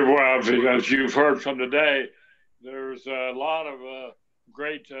 Thank you. As you've heard from today, there's a lot of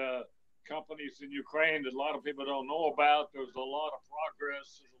great companies in Ukraine that a lot of people don't know about. There's a lot of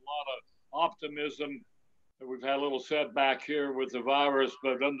progress. There's a lot of optimism. We've had a little setback here with the virus,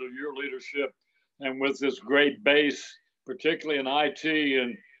 but under your leadership and with this great base, particularly in IT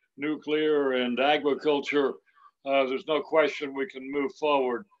and nuclear and agriculture, there's no question we can move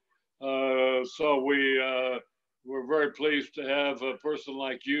forward. So we're very pleased to have a person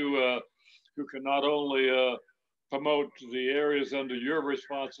like you who can not only promote the areas under your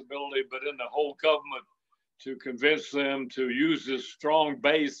responsibility, but in the whole government, to convince them to use this strong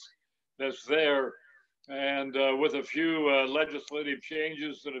base that's there, and with a few legislative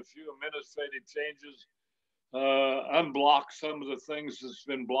changes and a few administrative changes, unblock some of the things that's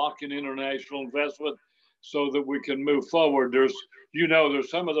been blocking international investment, so that we can move forward. There's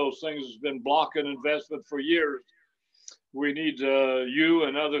some of those things that's been blocking investment for years. We need you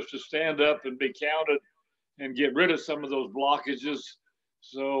and others to stand up and be counted and get rid of some of those blockages,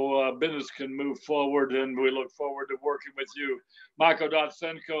 so business can move forward, and we look forward to working with you. Michael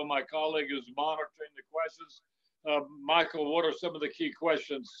Dotsenko, my colleague, is monitoring the questions. Michael, what are some of the key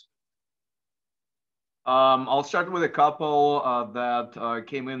questions? I'll start with a couple that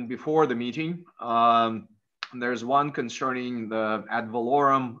came in before the meeting. There's one concerning the ad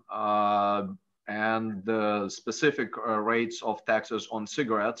valorem and the specific rates of taxes on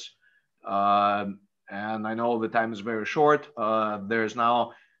cigarettes. And I know the time is very short. There's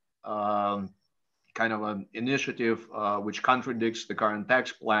now kind of an initiative which contradicts the current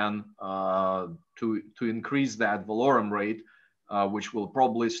tax plan to increase the ad valorem rate, which will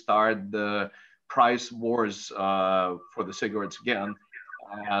probably start the price wars for the cigarettes again.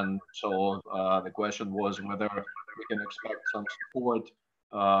 And so the question was whether we can expect some support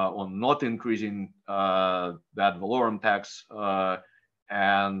on not increasing the ad valorem tax,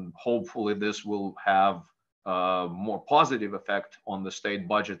 and hopefully this will have more positive effect on the state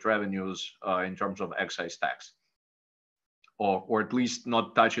budget revenues in terms of excise tax, or at least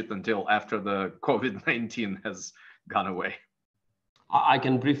not touch it until after the COVID-19 has gone away. I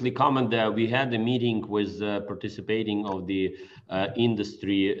can briefly comment that we had a meeting with participating of the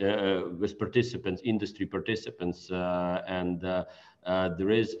industry, with participants, industry participants, and there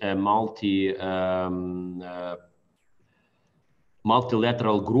is a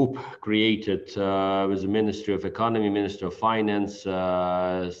multilateral group created with the Ministry of Economy, Ministry of Finance,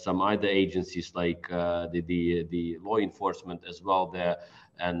 some other agencies like the law enforcement as well there,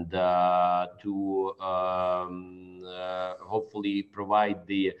 and to hopefully provide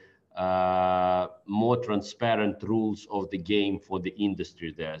the more transparent rules of the game for the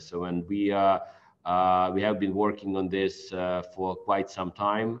industry there. So, and we have been working on this for quite some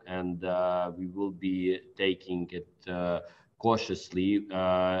time, and we will be taking it cautiously.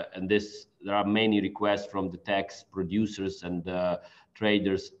 And there are many requests from the tax producers and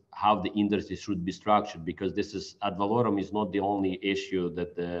traders how the industry should be structured, because this is ad valorem is not the only issue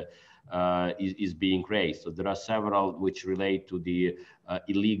that is being raised. So there are several which relate to the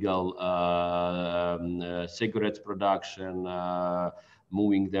illegal cigarettes production,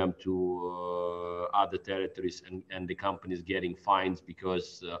 moving them to other territories, and the companies getting fines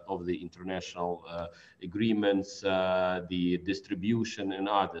because of the international agreements, the distribution and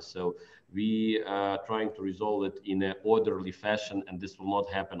others. So we are trying to resolve it in an orderly fashion, and this will not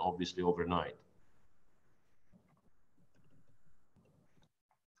happen obviously overnight.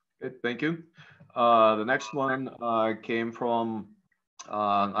 Okay, thank you. The next one came from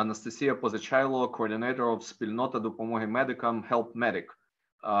Anastasia Позачайло, coordinator of Спільнота допомоги медикам, Help Medic,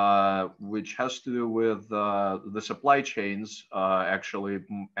 which has to do with the supply chains actually,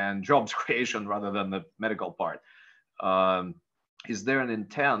 and jobs creation rather than the medical part. Is there an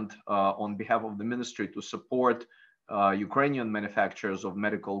intent on behalf of the ministry to support Ukrainian manufacturers of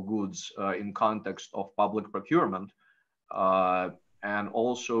medical goods in context of public procurement? And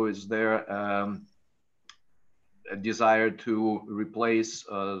also, is there a desire to replace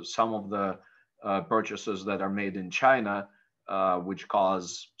some of the purchases that are made in China, which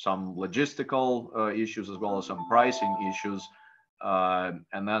cause some logistical issues as well as some pricing issues,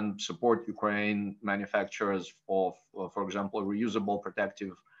 and then support Ukraine manufacturers of, for example, reusable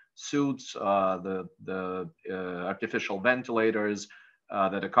protective suits, the artificial ventilators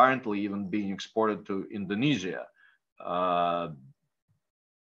that are currently even being exported to Indonesia?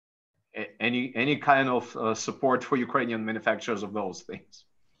 Any kind of support for Ukrainian manufacturers of those things?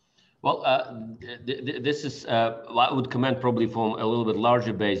 Well, this is, I would comment probably from a little bit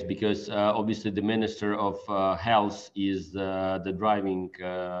larger base, because obviously the Minister of Health is the driving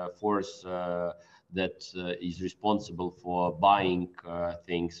force that is responsible for buying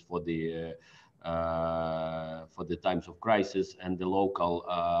things for the times of crisis, and the local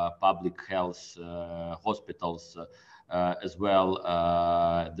public health hospitals as well.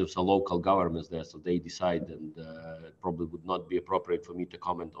 There's a local governments there, so they decide, and it probably would not be appropriate for me to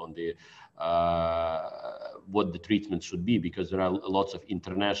comment on the what the treatment should be, because there are lots of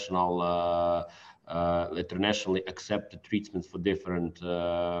internationally accepted treatments for different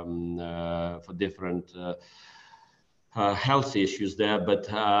health issues there. But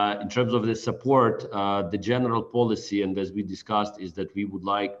in terms of the support, the general policy, and as we discussed, is that we would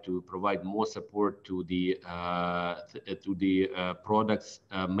like to provide more support to the products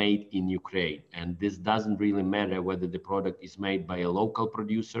made in Ukraine. And this doesn't really matter whether the product is made by a local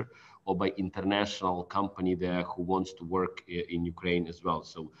producer or by international company there who wants to work in Ukraine as well.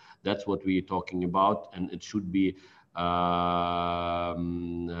 So that's what we're talking about, and it should be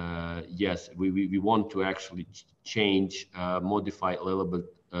yes, we want to actually change, modify a little bit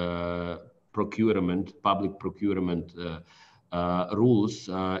public procurement rules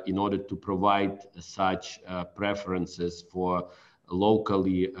in order to provide such preferences for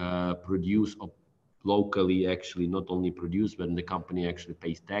locally produced, or locally actually not only produced, but the company actually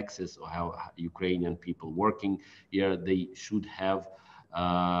pays taxes, or how Ukrainian people working here, they should have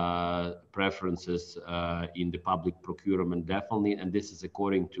preferences in the public procurement, definitely. And this is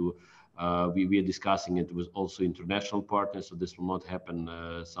according to we are discussing it with also international partners, so this will not happen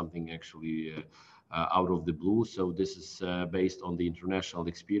something actually out of the blue. So this is based on the international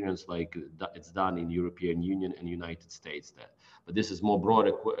experience, like it's done in European Union and United States there. But this is more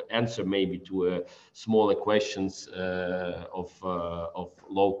broad answer maybe to smaller questions of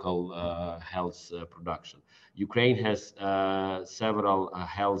local health production. Ukraine has several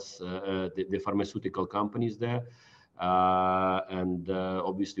health, the pharmaceutical companies there. And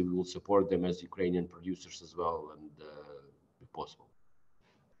obviously we will support them as Ukrainian producers as well, and if possible.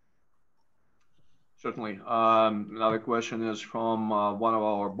 Certainly. Another question is from one of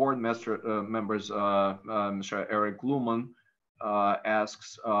our board members, Mr. Eric Luhman,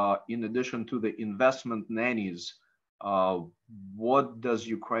 asks, in addition to the investment nannies, what does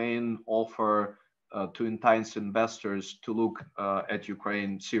Ukraine offer to entice investors to look at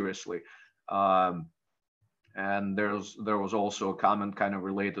Ukraine seriously? And there was also a comment kind of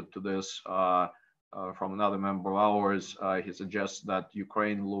related to this from another member of ours. He suggests that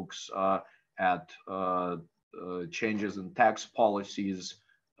Ukraine looks at changes in tax policies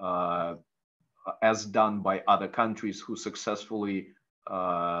as done by other countries who successfully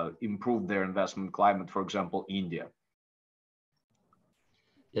improved their investment climate, for example, India.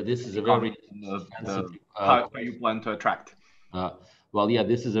 Yeah, this is a very how you plan to attract. Well, yeah,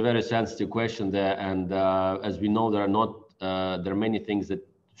 this is a very sensitive question there, and as we know, there are many things that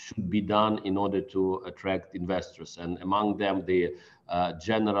should be done in order to attract investors, and among them the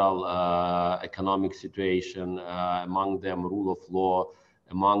general economic situation, among them rule of law,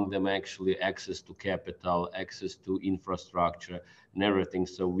 among them actually access to capital, access to infrastructure and everything.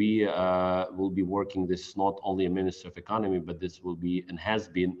 So we will be working this not only a Minister of Economy, but this will be and has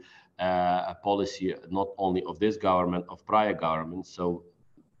been a policy not only of this government, of prior governments. So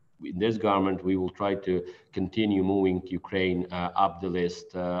in this government, we will try to continue moving Ukraine up the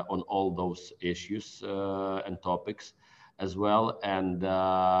list on all those issues and topics as well. And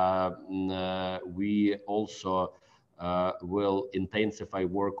we also will intensify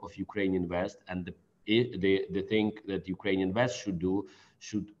work of Ukraine Invest. And the thing that Ukraine Invest should do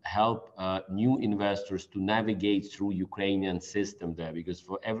should help new investors to navigate through Ukrainian system there, because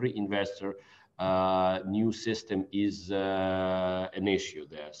for every investor, new system is an issue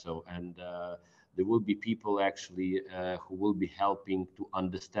there. So, and there will be people actually who will be helping to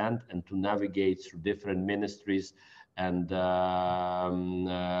understand and to navigate through different ministries and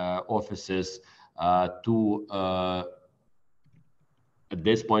offices to, at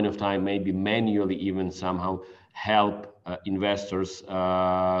this point of time, maybe manually even somehow help investors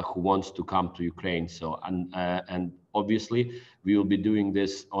who wants to come to Ukraine. So, and obviously we will be doing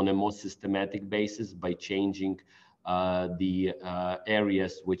this on a more systematic basis by changing the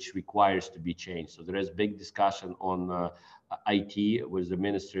areas which requires to be changed. So there is big discussion on IT with the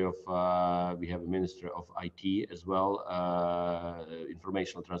Ministry of, we have a Minister of IT as well,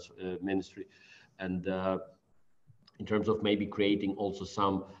 Informational Ministry, and in terms of maybe creating also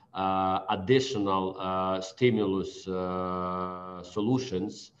some additional stimulus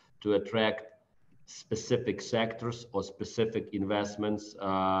solutions to attract specific sectors or specific investments.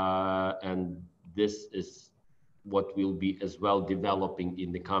 And this is what will be as well developing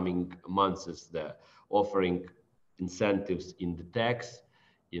in the coming months, is the offering incentives in the tax,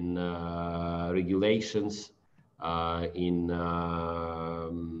 in regulations, in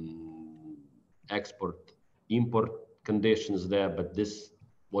export, import conditions there, but this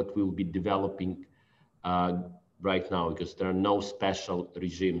what we'll be developing right now, because there are no special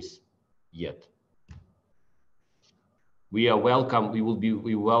regimes yet. We are welcome.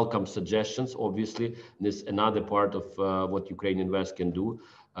 We welcome suggestions. Obviously, this is another part of what Ukraine Invest can do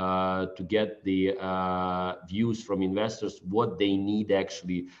to get the views from investors, what they need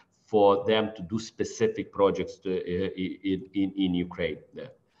actually for them to do specific projects in Ukraine.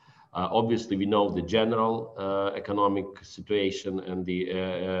 There. Obviously, we know the general economic situation and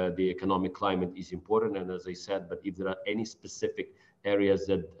the economic climate is important. And as I said, but if there are any specific areas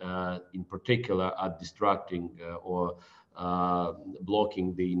that in particular are distracting or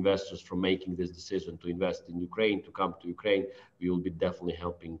blocking the investors from making this decision to invest in Ukraine, to come to Ukraine, we will be definitely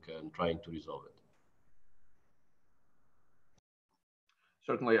helping and trying to resolve it.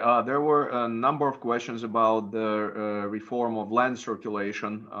 Certainly. There were a number of questions about the reform of land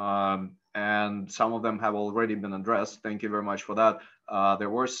circulation, and some of them have already been addressed. Thank you very much for that. There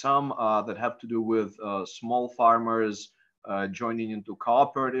were some that have to do with small farmers joining into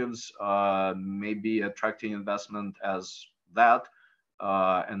cooperatives, maybe attracting investment as that,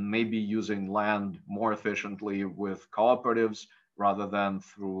 and maybe using land more efficiently with cooperatives rather than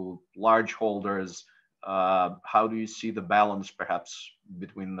through large holders. How do you see the balance perhaps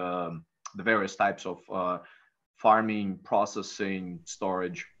between the the various types of farming, processing,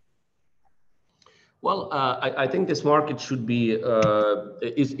 storage? Well, I think this market should be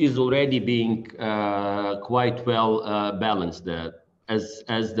is already being quite well balanced.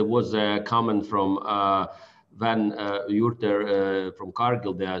 As there was a comment from Van Yeutter from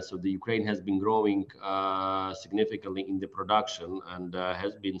Cargill there, so the Ukraine has been growing significantly in the production and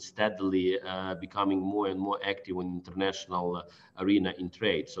has been steadily becoming more and more active in international arena in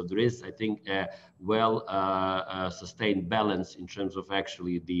trade. So there is, I think, a well sustained balance in terms of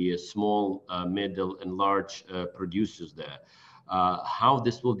actually the small, middle, and large producers there. How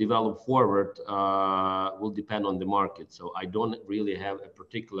this will develop forward will depend on the market. So I don't really have a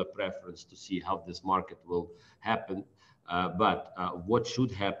particular preference to see how this market will happen. But what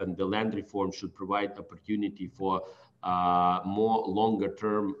should happen, the land reform should provide opportunity for more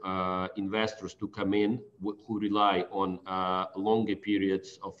longer-term investors to come in who rely on longer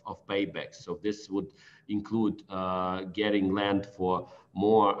periods of paybacks. So this would include getting land for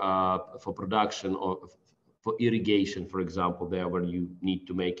more for production or for irrigation, for example, there where you need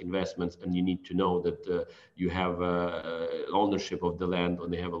to make investments and you need to know that you have ownership of the land, or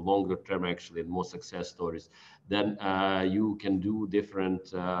they have a longer term actually and more success stories. Then you can do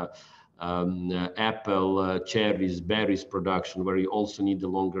different apple, cherries, berries production, where you also need the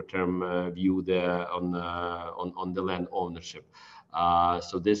longer term view there on the land ownership.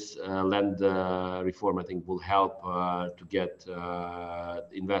 So this land reform, I think, will help to get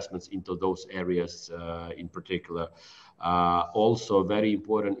investments into those areas in particular. Also, very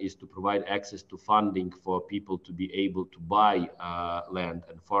important is to provide access to funding for people to be able to buy land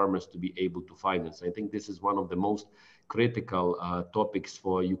and farmers to be able to finance. I think this is one of the most critical topics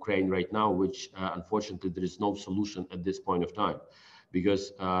for Ukraine right now, which unfortunately there is no solution at this point of time.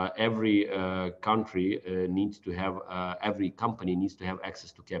 Because every country needs to have, every company needs to have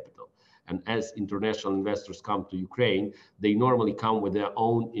access to capital. And as international investors come to Ukraine, they normally come with their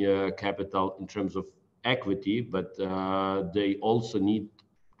own capital in terms of equity, but they also need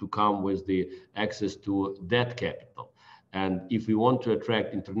to come with the access to debt capital. And if we want to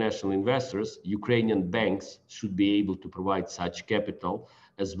attract international investors, Ukrainian banks should be able to provide such capital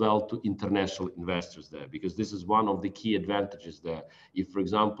as well to international investors there, because this is one of the key advantages there. If, for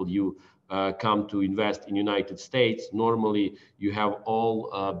example, you come to invest in United States, normally you have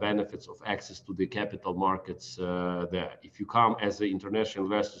all benefits of access to the capital markets there. If you come as international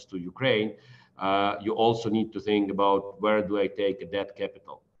investors to Ukraine, you also need to think about where do I take a debt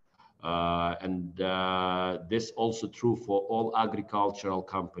capital. This also true for all agricultural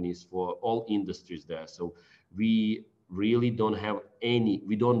companies, for all industries there. So we really don't have any,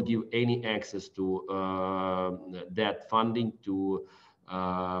 we don't give any access to debt funding to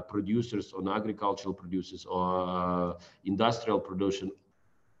producers, on agricultural producers or industrial production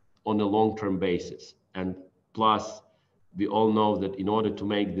on a long-term basis. And plus, we all know that in order to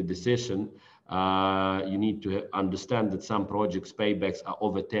make the decision, you need to understand that some projects paybacks are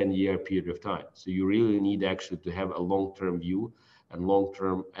over 10-year period of time. So you really need actually to have a long-term view and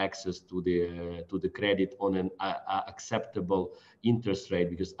long-term access to the credit on an acceptable interest rate,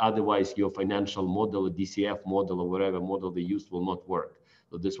 because otherwise your financial model, a DCF model or whatever model they use will not work.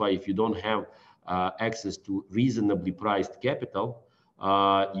 So that's why if you don't have access to reasonably priced capital,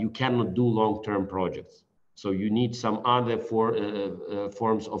 you cannot do long-term projects. So you need some other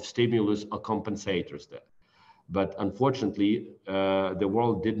forms of stimulus or compensators there. But unfortunately, the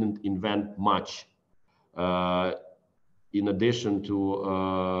world didn't invent much. In addition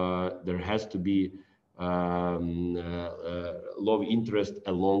to, there has to be low interest,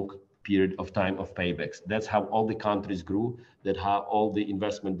 a long period of time of paybacks. That's how all the countries grew, that's how all the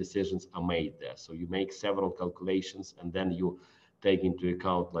investment decisions are made there. So you make several calculations and then you take into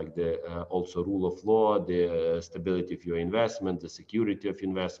account like the also rule of law, the stability of your investment, the security of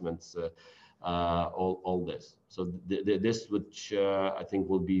investments, all this. So this, which I think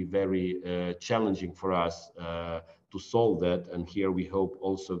will be very challenging for us to solve that. And here we hope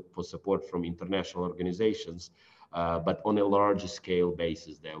also for support from international organizations, but on a large scale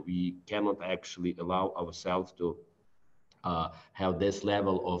basis there. We cannot actually allow ourselves to have this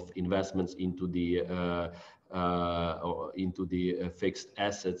level of investments into the fixed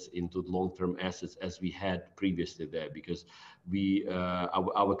assets, into long-term assets as we had previously there, because we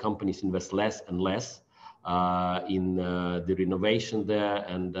our companies invest less and less in the renovation there,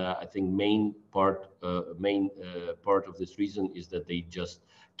 and I think main part of this reason is that they just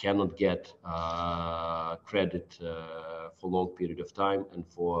cannot get credit for long period of time and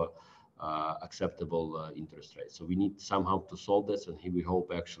for acceptable interest rates. So we need somehow to solve this, and here we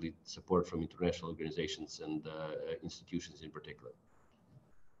hope actually support from international organizations and institutions in particular.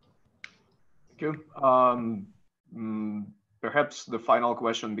 you. Perhaps the final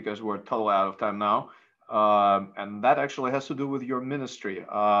question, because we're totally out of time now, and that actually has to do with your ministry.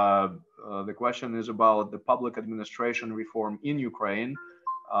 The question is about the public administration reform in Ukraine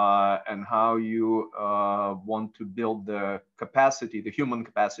and how you want to build the capacity, the human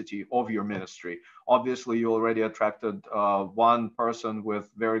capacity of your ministry. Obviously, you already attracted one person with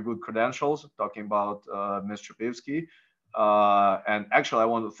very good credentials, talking about Ms. Chopivsky. And actually, I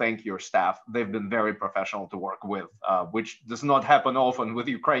want to thank your staff. They've been very professional to work with, which does not happen often with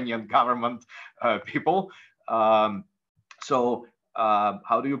Ukrainian government people. So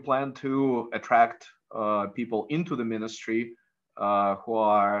how do you plan to attract people into the ministry who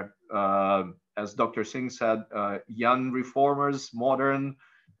are, as Dr. Singh said, young reformers, modern,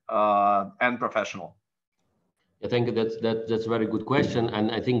 and professional? I think that's a very good question,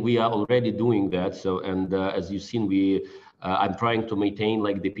 and I think we are already doing that. So, and as you've seen, I'm trying to maintain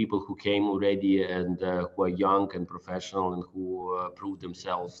like the people who came already and who are young and professional and who prove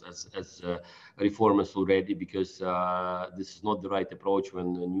themselves as reformers already, because this is not the right approach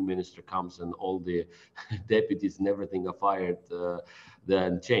when a new minister comes and all the deputies and everything are fired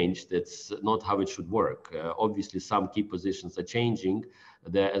then changed. That's not how it should work. Obviously, some key positions are changing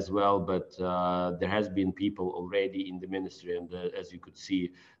there as well, but there has been people already in the ministry, and as you could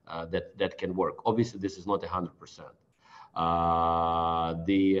see, that can work. Obviously, this is not 100%.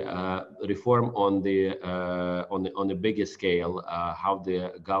 The reform on the bigger scale, how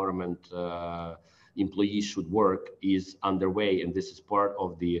the government employees should work, is underway, and this is part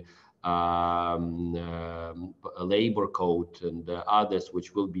of the labor code and others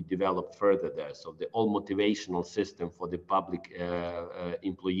which will be developed further there. So the all motivational system for the public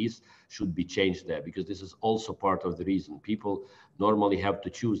employees should be changed there, because this is also part of the reason people normally have to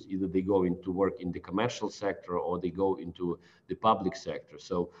choose, either they go into work in the commercial sector or they go into the public sector.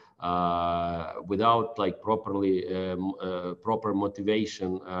 So without like proper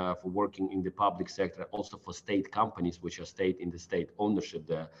motivation for working in the public sector, also for state companies which are in the state ownership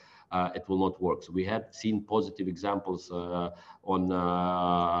there, it will not work. So we had seen positive examples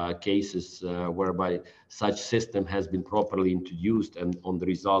on cases whereby such system has been properly introduced, and on the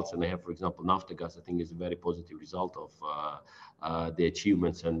results. And I have, for example, Naftogaz, I think, is a very positive result of the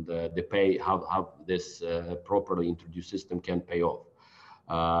achievements and the pay, how this properly introduced system can pay off.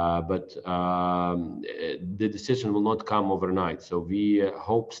 But the decision will not come overnight. So we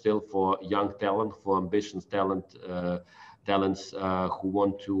hope still for young talent, for ambitious talents who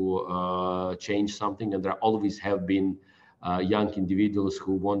want to change something, and there always have been young individuals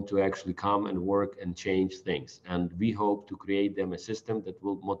who want to actually come and work and change things. And we hope to create them a system that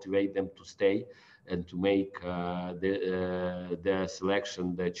will motivate them to stay and to make their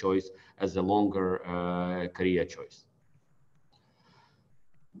selection, their choice, as a longer career choice.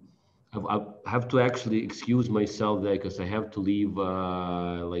 I have to actually excuse myself there because I have to leave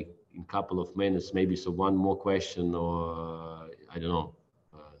like in a couple of minutes, maybe. So one more question, or I don't know.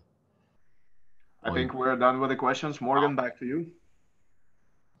 I think we're done with the questions. Morgan, back to you.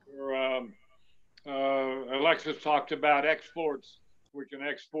 Alexis talked about exports. We can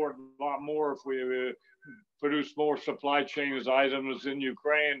export a lot more if we produce more supply chains items in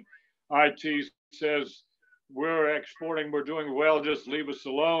Ukraine. IT says we're exporting, we're doing well, just leave us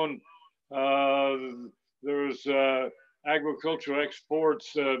alone. There's agricultural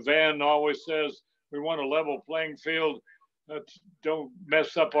exports. Van always says we want a level playing field. Don't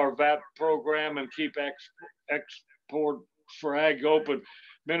mess up our VAT program and keep export for ag open.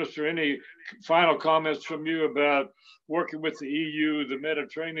 Minister, any final comments from you about working with the EU, the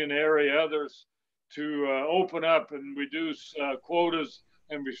Mediterranean area, others, to open up and reduce quotas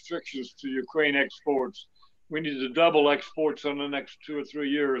and restrictions to Ukraine exports? We need to double exports in the next 2 or 3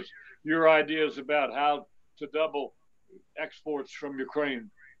 years. Your ideas about how to double exports from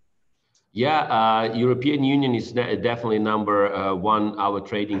Ukraine? Yeah, European Union is definitely number one, our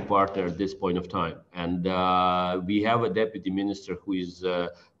trading partner at this point of time. And we have a deputy minister who is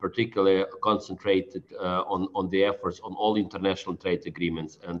particularly concentrated on the efforts on all international trade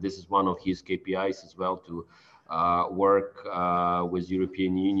agreements. And this is one of his KPIs as well, to work with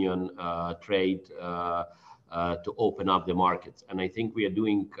European Union trade to open up the markets. And I think we are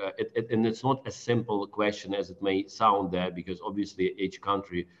doing it, and it's not a simple question as it may sound there, because obviously each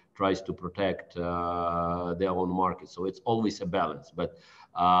country tries to protect their own market. So it's always a balance, but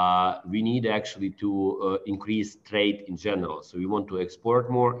we need actually to increase trade in general. So we want to export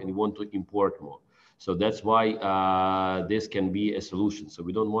more and we want to import more. So that's why this can be a solution. So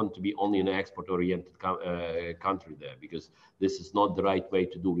we don't want to be only an export-oriented country there, because this is not the right way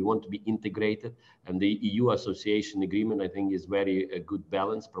to do. We want to be integrated, and the EU association agreement, I think, is very good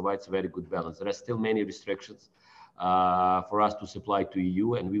balance, provides a very good balance. There are still many restrictions for us to supply to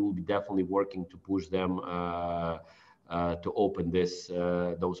EU, and we will be definitely working to push them to open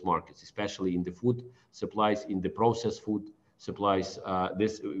those markets, especially in the food supplies, in the processed food supplies.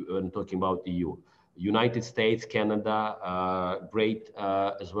 This when talking about EU. United States, Canada, great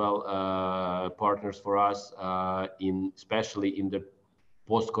as well partners for us, especially in the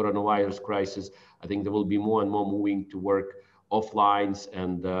post-coronavirus crisis. I think there will be more and more moving to work offlines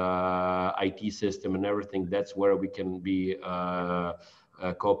and IT system and everything. That's where we can be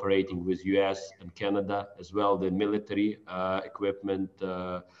cooperating with US and Canada as well. The military equipment,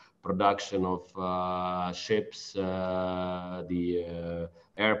 production of ships, the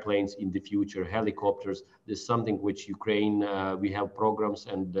airplanes in the future, helicopters. This is something which Ukraine, we have programs,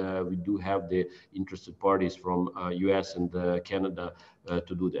 and we do have the interested parties from US and Canada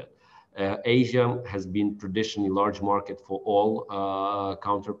to do that. Asia has been traditionally large market for all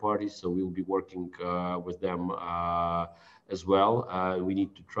counterparties, so we'll be working with them as well. We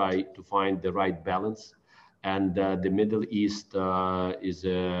need to try to find the right balance, and the Middle East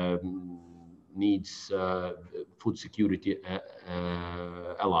needs food security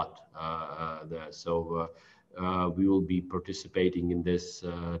a lot there. So we will be participating in this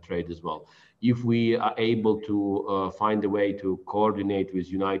trade as well. If we are able to find a way to coordinate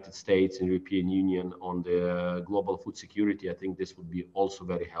with United States and European Union on the global food security, I think this would be also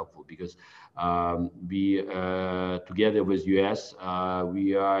very helpful, because we together with US,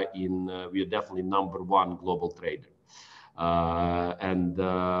 we are definitely #1 global trader. And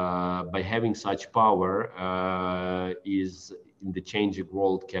by having such power is in the changing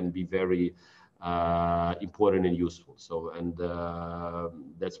world can be very important and useful. So, and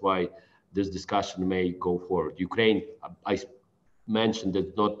that's why this discussion may go forward. Ukraine, I mentioned that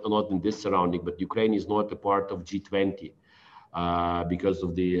not in this surrounding, but Ukraine is not a part of G20 because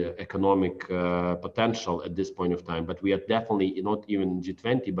of the economic potential at this point of time. But we are definitely not even in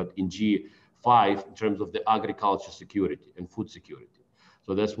G20, but in G5 in terms of the agriculture security and food security.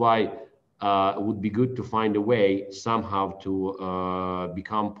 So that's why it would be good to find a way somehow to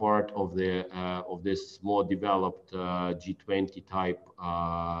become part of the of this more developed G20 type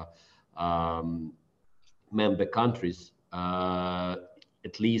member countries,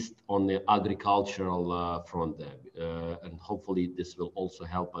 at least on the agricultural front there, and hopefully this will also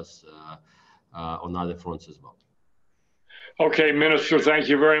help us on other fronts as well. Okay, Minister, thank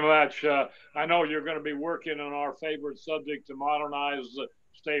you very much. I know you're going to be working on our favorite subject to modernize the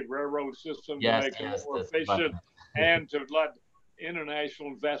state railroad system, yes, to make yes, it more efficient, and to let international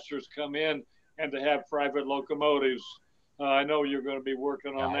investors come in and to have private locomotives. I know you're going to be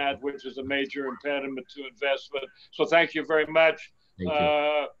working on that, which is a major impediment to investment. So thank you very much. Thank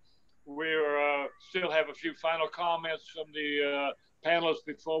you. We still have a few final comments from the panelists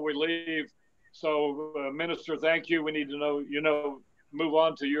before we leave. So, Minister, thank you. We need to move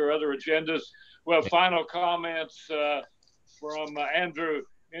on to your other agendas. Well, final comments from Andrew.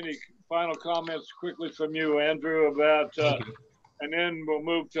 Any final comments quickly from you, Andrew, about, and then we'll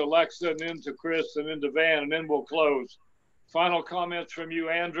move to Alexa, and then to Kris, and then to Van, and then we'll close. Final comments from you,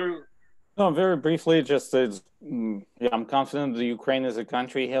 Andrew? No, very briefly, just I'm confident that Ukraine as a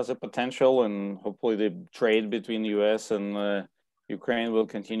country has a potential, and hopefully the trade between the US and Ukraine will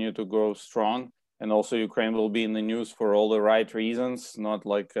continue to grow strong. And also Ukraine will be in the news for all the right reasons, not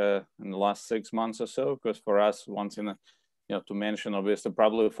like in the last 6 months or so, because for us, once in a, to mention, obviously,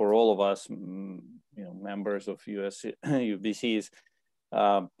 probably for all of us, members of USUBCs,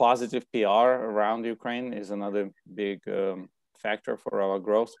 positive PR around Ukraine is another big factor for our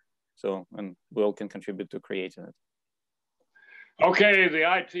growth. So, and Will can contribute to creating it. Okay, the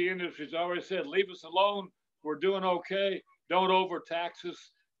IT industry's always said, leave us alone. We're doing okay. Don't overtax us.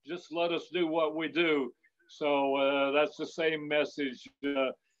 Just let us do what we do. So that's the same message.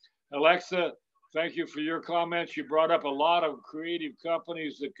 Alexa, thank you for your comments. You brought up a lot of creative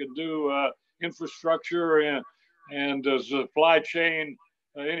companies that could do infrastructure and supply chain.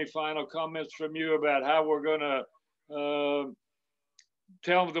 Any final comments from you about how we're going to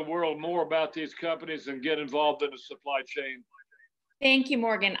tell the world more about these companies and get involved in the supply chain? Thank you,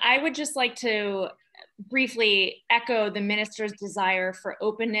 Morgan. I would just like to briefly echo the minister's desire for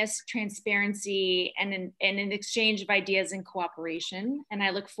openness, transparency, and an exchange of ideas and cooperation. And I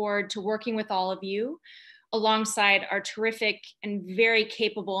look forward to working with all of you alongside our terrific and very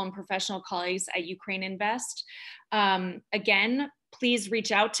capable and professional colleagues at Ukraine Invest. Again, please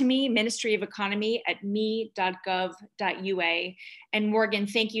reach out to me, Ministry of Economy at me.gov.ua. And Morgan,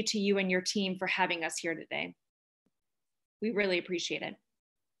 thank you to you and your team for having us here today. We really appreciate it.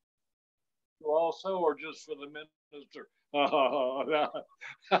 You also, or just for the minister?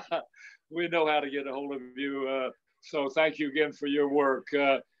 We know how to get a hold of you. So thank you again for your work.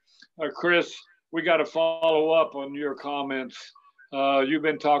 Kris, we got to follow up on your comments. You've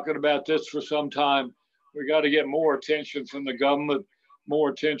been talking about this for some time. We got to get more attention from the government, more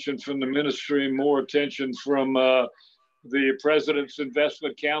attention from the ministry, more attention from the President's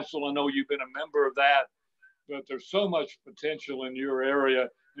Investment Council. I know you've been a member of that, but there's so much potential in your area,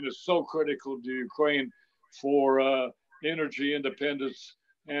 and it's so critical to Ukraine for energy independence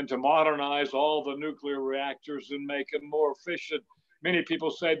and to modernize all the nuclear reactors and make them more efficient. Many people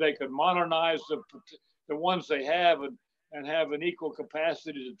say they could modernize the ones they have and have an equal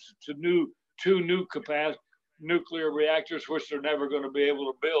capacity to two new nuclear reactors, which they're never going to be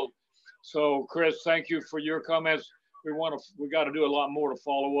able to build. So, Kris, thank you for your comments. We got to do a lot more to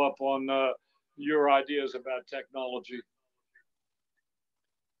follow up on your ideas about technology.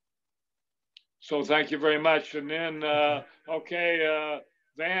 So, thank you very much. And then,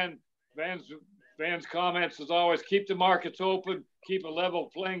 Van's comments as always: keep the markets open, keep a level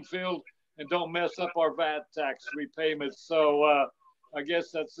playing field, and don't mess up our VAT tax repayments. So I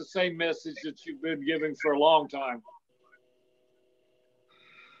guess that's the same message that you've been giving for a long time.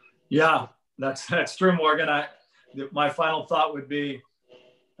 Yeah, that's true, Morgan. My final thought would be,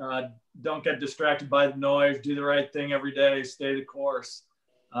 don't get distracted by the noise. Do the right thing every day. Stay the course.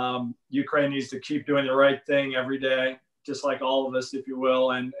 Ukraine needs to keep doing the right thing every day, just like all of us, if you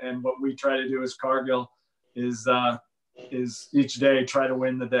will. And what we try to do as Cargill is each day try to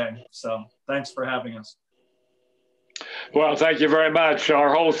win the day. So thanks for having us. Well, thank you very much.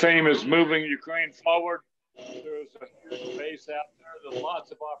 Our whole theme is moving Ukraine forward. There's a huge base out there. There's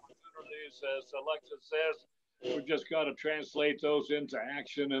lots of opportunities, as Alexa says. We've just got to translate those into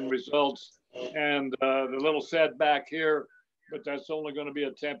action and results. And the little setback here, but that's only going to be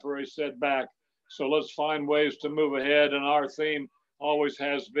a temporary setback. So let's find ways to move ahead. And our theme always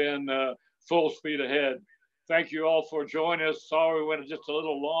has been full speed ahead. Thank you all for joining us. Sorry we went just a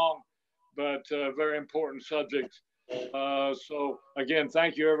little long, but a very important subject. So again,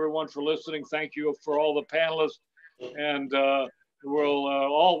 thank you everyone for listening. Thank you for all the panelists, and we'll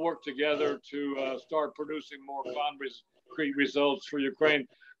all work together to start producing more concrete results for Ukraine.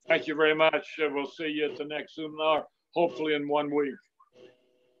 Thank you very much. We'll see you at the next seminar, hopefully in 1 week.